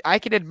Packers. I could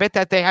admit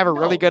that they have a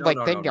really good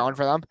thing going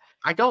for them.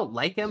 I don't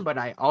like them, but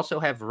I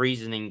also have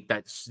reasoning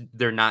that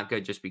they're not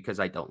good just because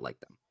I don't like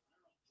them.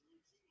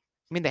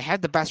 I mean, they have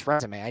the best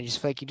resume. I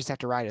just feel like you just have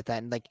to ride with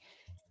that, and like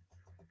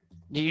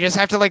you just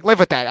have to like live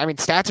with that. I mean,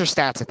 stats are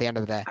stats at the end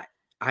of the day.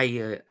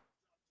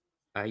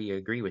 I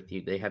agree with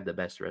you. They have the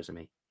best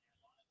resume.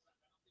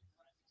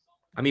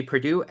 I mean,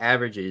 Purdue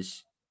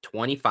averages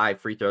 25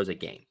 free throws a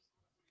game.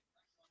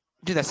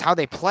 Dude, that's how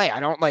they play. I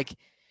don't like.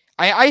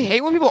 I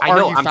hate when people argue.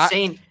 I know. I'm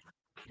saying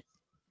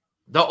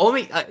the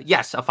only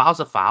yes, a foul's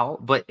a foul,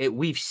 but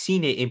we've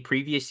seen it in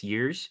previous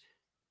years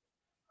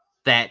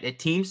that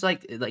teams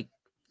like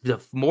the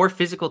more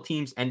physical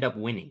teams end up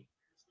winning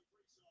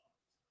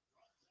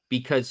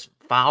because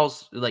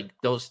fouls like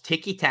those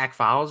ticky-tack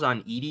fouls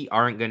on Edey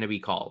aren't going to be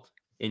called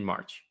in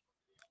March.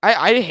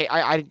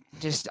 I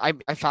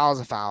foul is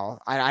a foul.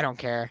 I don't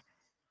care.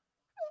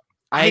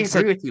 I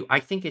agree with you. I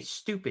think it's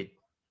stupid.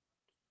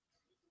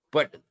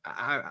 But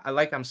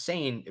I'm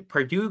saying,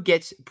 Purdue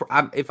gets.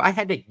 If I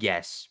had to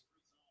guess,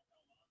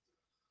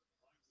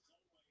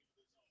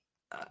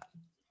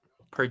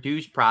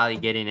 Purdue's probably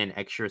getting an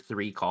extra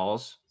 3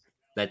 calls.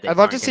 I'd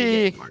love to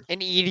see an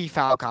Edey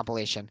foul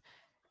compilation,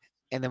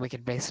 and then we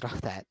can base it off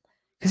that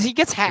because he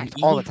gets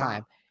hacked all the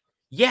time.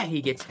 Yeah,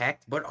 he gets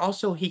hacked, but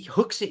also he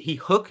hooks it. He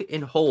hook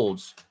and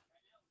holds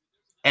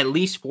at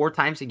least 4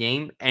 times a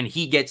game, and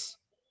he gets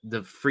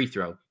the free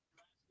throw.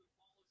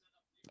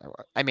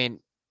 I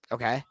mean,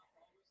 okay.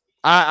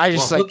 I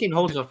just hook and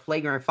holds a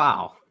flagrant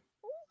foul.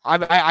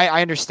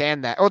 I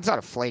understand that. Oh, it's not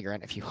a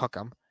flagrant if you hook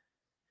them.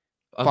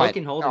 A hook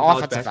and hold in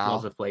college basketball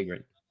is a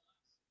flagrant.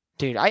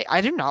 Dude,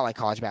 I do not like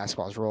college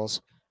basketball's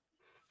rules.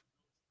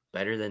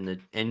 Better than the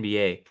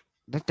NBA.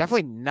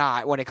 Definitely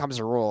not when it comes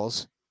to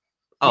rules.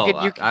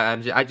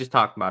 I just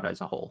talked about it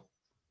as a whole.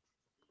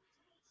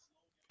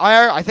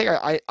 I think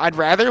I'd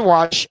rather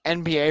watch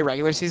NBA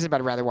regular season, but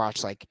I'd rather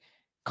watch like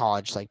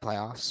college like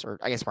playoffs, or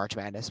I guess March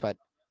Madness. But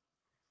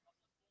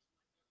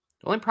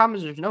the only problem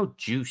is there's no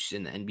juice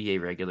in the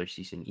NBA regular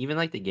season. Even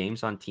like the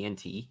games on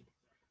TNT.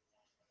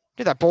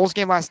 Dude, that Bulls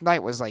game last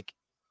night was like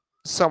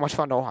so much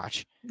fun to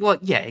watch. Well,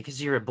 yeah,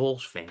 because you're a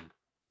Bulls fan.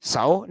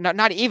 So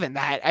not even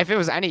that. If it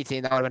was any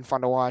team, that would have been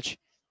fun to watch.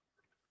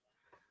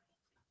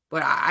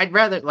 But I'd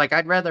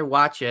rather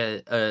watch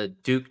a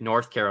Duke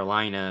North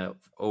Carolina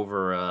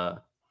over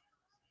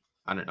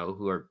I don't know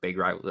who are big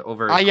rivals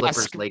over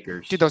Clippers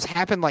Lakers. Dude, those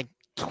happen like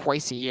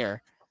twice a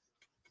year.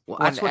 Well,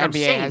 that's what NBA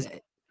I'm saying.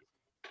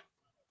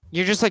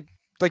 You're just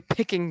like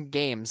picking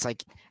games.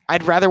 Like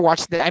I'd rather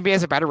watch the NBA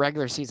has a better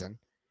regular season.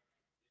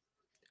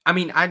 I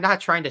mean, I'm not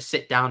trying to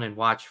sit down and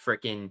watch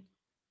freaking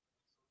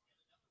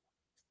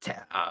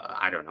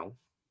I don't know,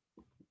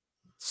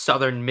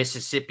 Southern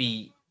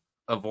Mississippi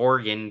of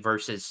Oregon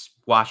versus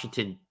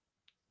Washington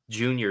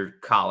Junior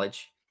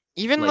College.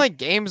 Even like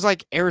games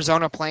like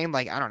Arizona playing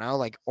like I don't know,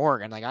 like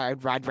Oregon. Like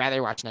I'd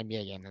rather watch an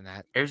NBA game than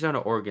that. Arizona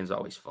Oregon's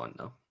always fun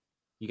though.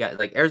 You got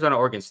like Arizona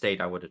Oregon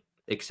State. I would have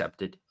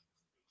accepted.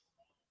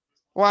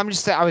 Well,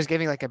 I was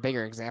giving like a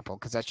bigger example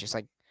because that's just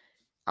like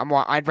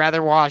I'd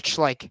rather watch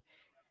like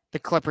the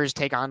Clippers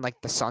take on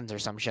like the Suns or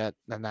some shit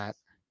than that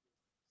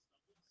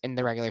in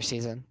the regular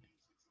season.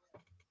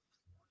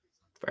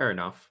 Fair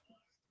enough.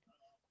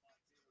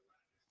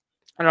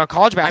 I don't know,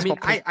 college basketball.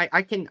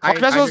 I can. College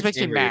basketball makes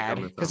me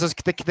mad because those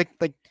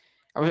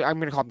I'm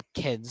gonna call them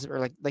kids or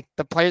like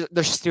the players.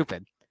 They're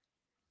stupid,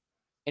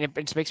 and it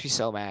just makes me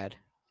so mad.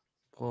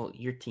 Well,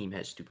 your team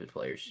has stupid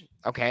players.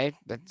 Okay,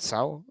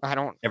 so I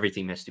don't. Every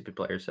team has stupid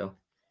players, so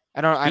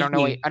I don't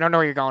know. I don't know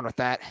where you're going with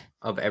that.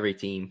 Of every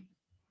team,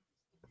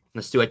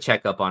 let's do a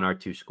checkup on our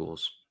two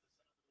schools.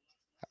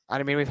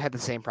 I mean, we've had the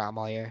same problem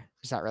all year.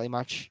 There's not really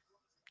much.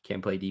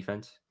 Can't play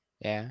defense.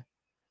 Yeah.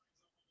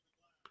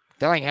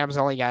 Dillingham's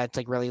the only guy that's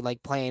like really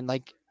like playing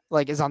like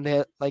is on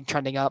the like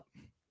trending up.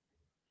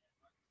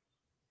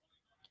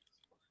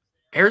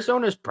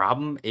 Arizona's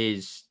problem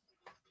is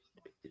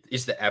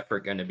the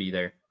effort going to be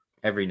there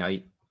every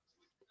night?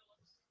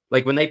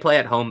 Like when they play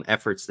at home,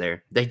 effort's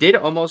there. They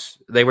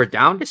were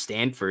down to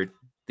Stanford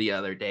the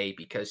other day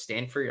because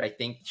Stanford, I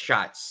think,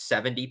 shot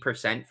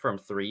 70% from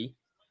three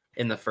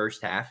in the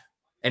first half.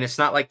 And it's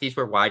not like these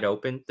were wide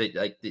open.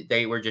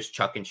 They were just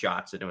chucking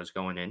shots and it was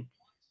going in.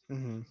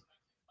 Mm-hmm.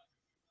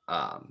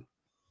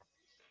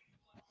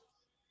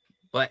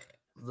 But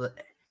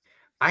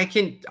I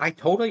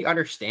totally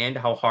understand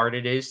how hard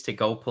it is to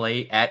go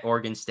play at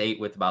Oregon State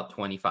with about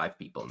 25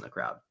 people in the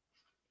crowd.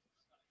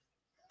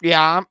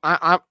 Yeah,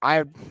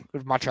 I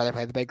would much rather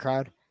play the big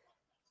crowd.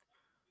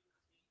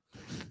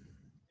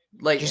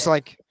 Like just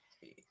like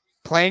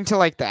playing to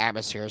like the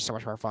atmosphere is so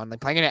much more fun.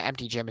 Like playing in an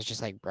empty gym is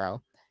just like,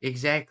 bro.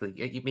 Exactly.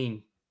 You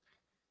mean,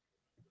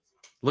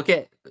 look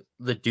at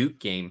the Duke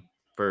game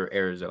for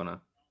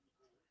Arizona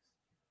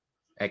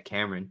at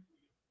Cameron.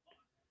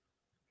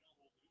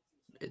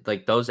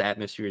 Like those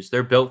atmospheres,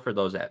 they're built for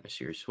those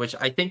atmospheres, which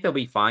I think they'll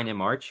be fine in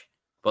March.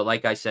 But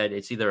like I said,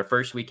 it's either a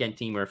first weekend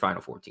team or a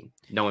Final Four team.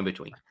 No in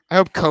between. I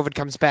hope COVID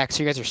comes back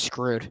so you guys are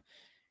screwed.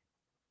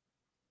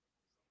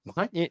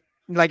 What?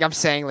 Like I'm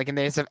saying, like in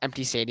the days of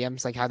empty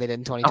stadiums, like how they did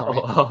in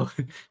 2020. Oh.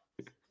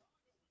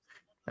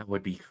 That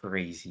would be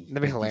crazy.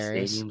 That'd be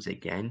hilarious. Stadiums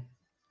again.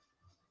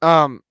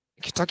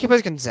 Kentucky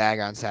plays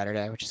Gonzaga on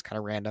Saturday, which is kind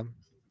of random.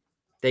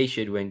 They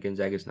should win.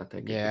 Gonzaga's not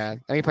that good. Yeah.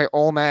 Then we play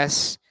Ole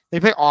Miss. They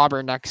play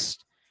Auburn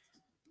next.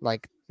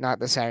 Like not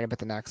this Saturday, but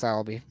the next.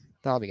 That'll be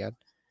good.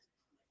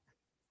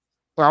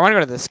 Well, I want to go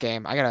to this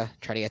game. I gotta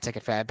try to get a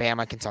ticket for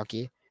Bama,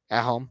 Kentucky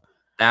at home.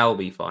 That will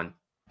be fun.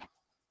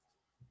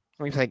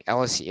 We play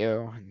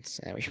LSU,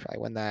 and we should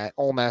probably win that.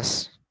 Ole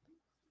Miss.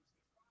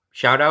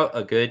 Shout out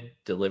a good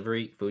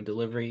food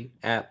delivery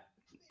app.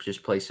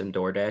 Just play some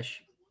DoorDash.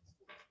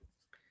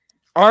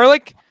 Our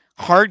like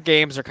hard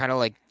games are kind of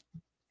like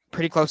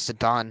pretty close to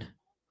done.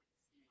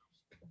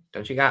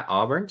 Don't you got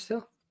Auburn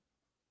still?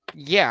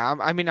 Yeah,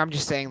 I mean, I'm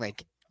just saying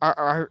like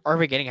our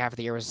beginning half of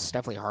the year was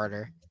definitely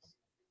harder.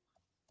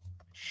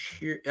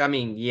 Sure. I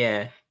mean,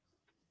 yeah.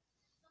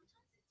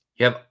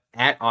 You have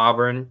at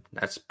Auburn.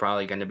 That's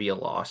probably going to be a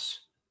loss.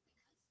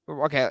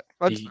 Okay,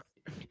 let's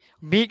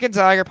beat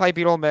Gonzaga. Probably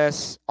beat Ole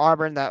Miss.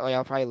 Auburn, that way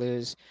I'll probably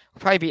lose.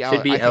 We'll probably beat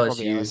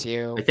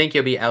LSU. I think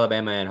you'll beat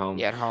Alabama at home.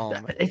 Yeah, at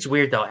home. It's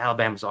weird though.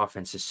 Alabama's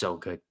offense is so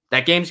good.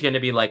 That game's going to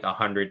be like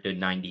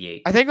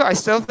 100-98. I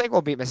still think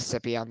we'll beat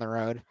Mississippi on the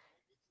road.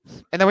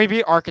 And then we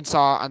beat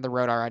Arkansas on the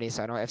road already,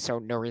 so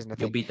no reason to think.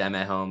 You'll beat them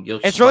at home.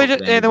 It's really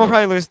just, and then we'll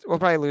probably lose. We'll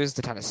probably lose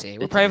to Tennessee.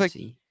 We'll probably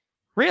like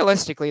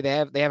realistically they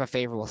have a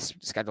favorable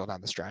schedule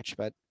down the stretch,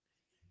 but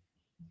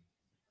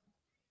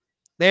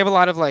they have a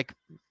lot of like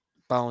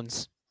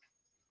bones.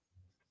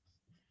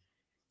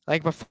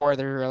 Like before,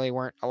 there really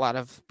weren't a lot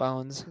of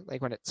bones.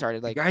 Like when it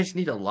started, like you guys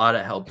need a lot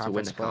of help to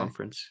win the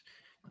conference.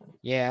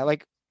 Yeah,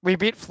 like we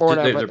beat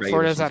Florida, but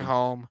Florida's at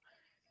home.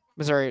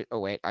 Missouri. Oh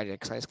wait, I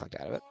just clicked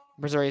out of it.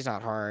 Missouri's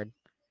not hard.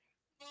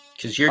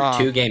 Because you're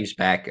 2 games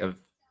back of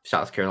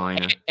South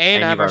Carolina,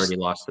 and you've already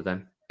lost to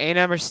them.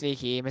 A&M are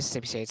sneaky.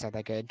 Mississippi State's not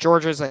that good.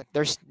 Georgia's like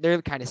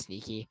they're kind of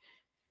sneaky.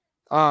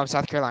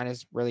 South Carolina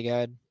is really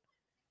good.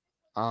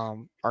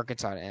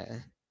 Arkansas,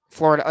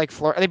 Florida,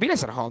 Florida. They beat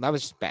us at home. That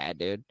was just bad,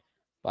 dude.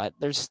 But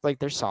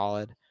they're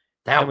solid.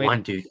 That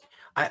one dude.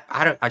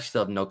 I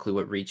still have no clue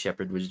what Reed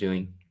Shepherd was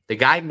doing. The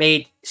guy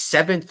made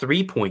 7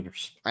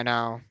 3-pointers. I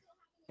know.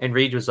 And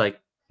Reed was like,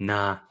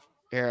 nah.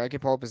 Here, I can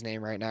pull up his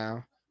name right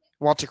now.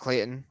 Walter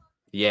Clayton.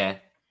 Yeah.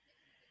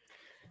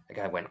 The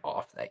guy went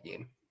off that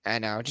game. I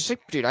know. Just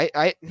dude,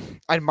 I'd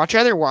much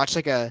rather watch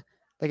a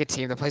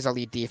team that plays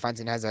elite defense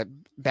and has a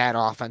bad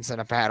offense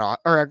and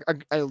a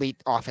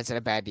elite offense and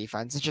a bad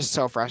defense. It's just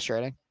so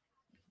frustrating.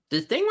 The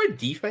thing with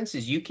defense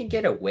is you can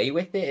get away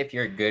with it if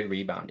you're a good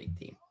rebounding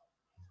team.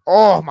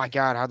 Oh my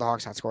God, how'd the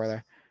Hawks not score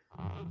there?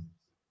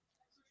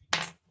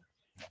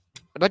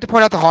 I'd like to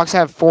point out the Hawks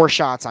have 4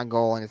 shots on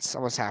goal, and it's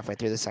almost halfway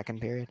through the second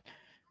period.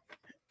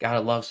 Gotta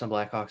love some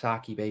Blackhawks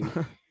hockey, baby.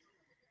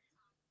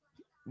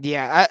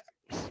 Yeah,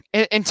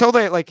 until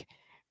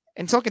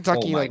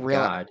Kentucky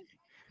realizes.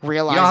 You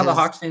know how the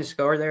Hawks didn't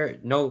score there?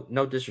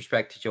 No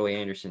disrespect to Joey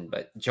Anderson,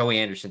 but Joey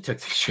Anderson took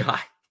the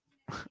shot.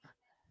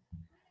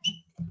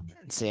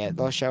 Let's see it.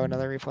 They'll show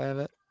another replay of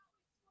it.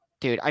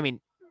 Dude, I mean,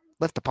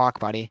 lift the puck,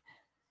 buddy.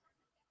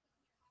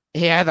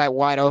 He had that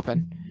wide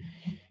open.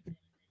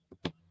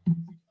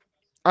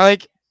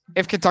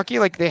 If Kentucky,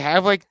 they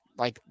have,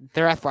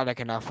 they're athletic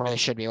enough where they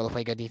should be able to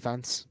play good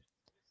defense.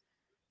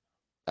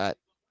 But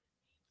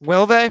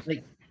will they?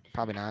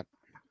 Probably not.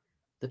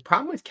 The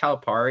problem with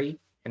Calipari,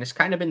 and it's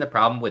kind of been the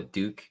problem with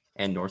Duke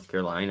and North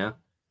Carolina,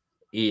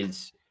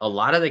 is a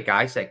lot of the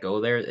guys that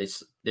go there,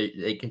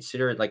 they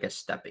consider it like a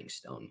stepping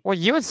stone. Well,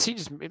 UNC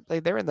just they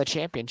were in the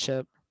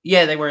championship.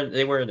 Yeah, they were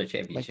in the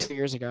championship 2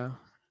 years ago.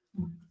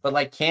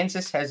 But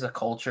Kansas has a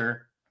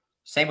culture.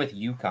 Same with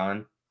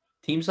UConn.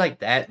 Teams like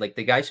that,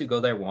 the guys who go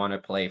there want to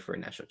play for a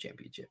national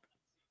championship.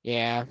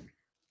 Yeah,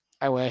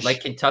 I wish.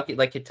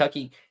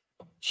 Kentucky,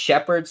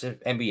 Shepard's an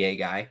NBA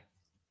guy.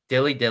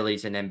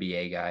 Dilly's an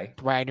NBA guy.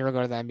 Wagner will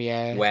go to the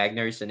NBA.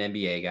 Wagner's an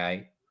NBA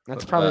guy.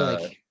 That's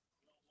probably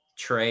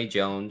Trey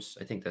Jones.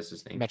 I think that's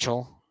his name.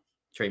 Mitchell.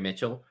 Trey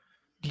Mitchell.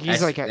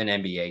 He's an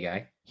NBA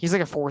guy. He's a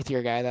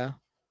 4th-year guy though.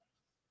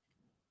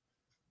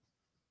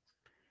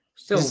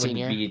 Still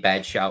wouldn't be a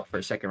bad shout for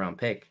a 2nd-round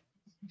pick.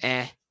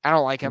 I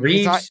don't like him.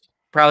 Reeves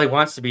probably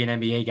wants to be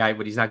an NBA guy,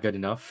 but he's not good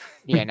enough.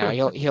 Yeah,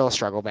 no, he'll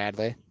struggle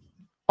badly.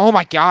 Oh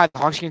my God, the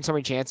Hawks getting so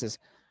many chances.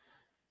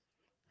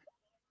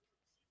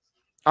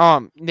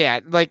 Yeah,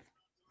 I like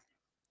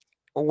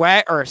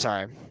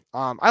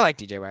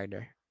DJ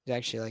Wagner. He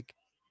actually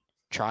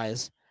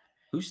tries.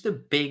 Who's the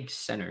big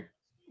center?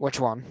 Which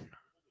one?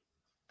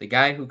 The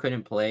guy who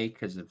couldn't play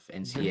because of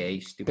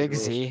NCAA stupid Big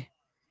rules. Z.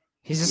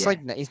 He's just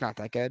he's not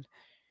that good.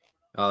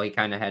 Oh, he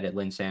kind of had a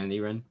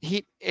Linsanity run.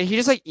 He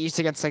just eats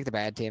against the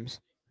bad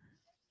teams.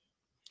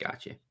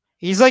 Gotcha.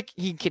 He's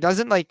he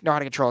doesn't know how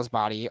to control his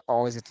body. He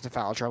always gets into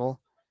foul trouble.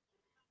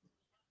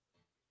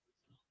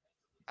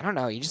 I don't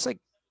know. He just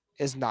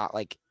is not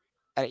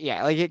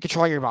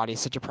controlling your body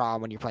is such a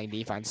problem when you're playing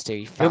defense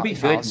too. He'll be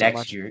good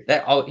next year.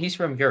 He's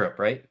from Europe,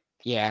 right?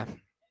 Yeah.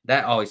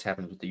 That always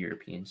happens with the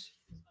Europeans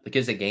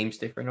because the game's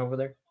different over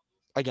there.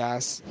 I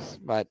guess,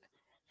 but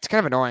it's kind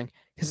of annoying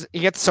because he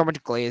gets so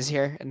much glaze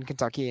here in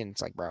Kentucky, and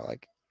it's bro,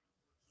 it's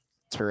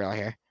for real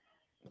here.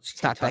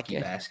 It's not that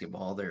good.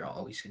 Basketball, they're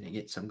always going to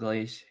get some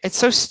glaze. It's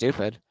so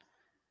stupid.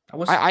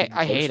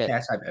 I hate it.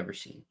 Best I've ever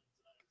seen.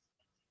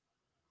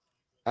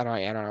 I don't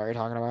know what you're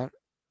talking about.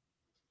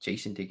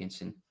 Jason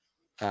Dickinson.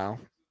 Oh,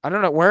 I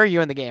don't know. Where are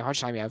you in the game? How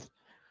much time you have?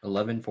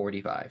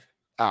 11:45.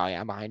 Oh yeah,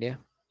 I'm behind you.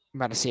 I'm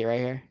about to see it right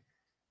here.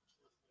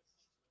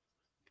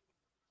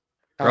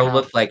 Bro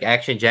looked like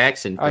Action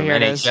Jackson from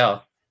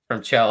NHL.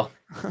 From Chell.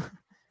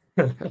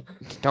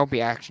 Don't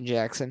be Action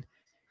Jackson.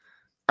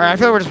 All right, I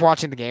feel like we're just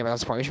watching the game at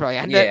this point. We should probably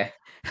end it.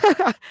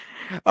 Thanks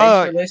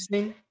for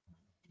listening.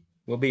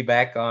 We'll be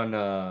back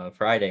on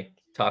Friday.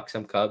 Talk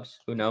some Cubs.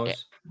 Who knows?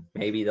 Yeah.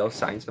 Maybe they'll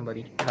sign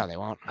somebody. No, they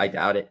won't. I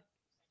doubt it.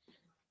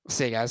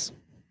 See you guys.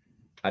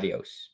 Adios.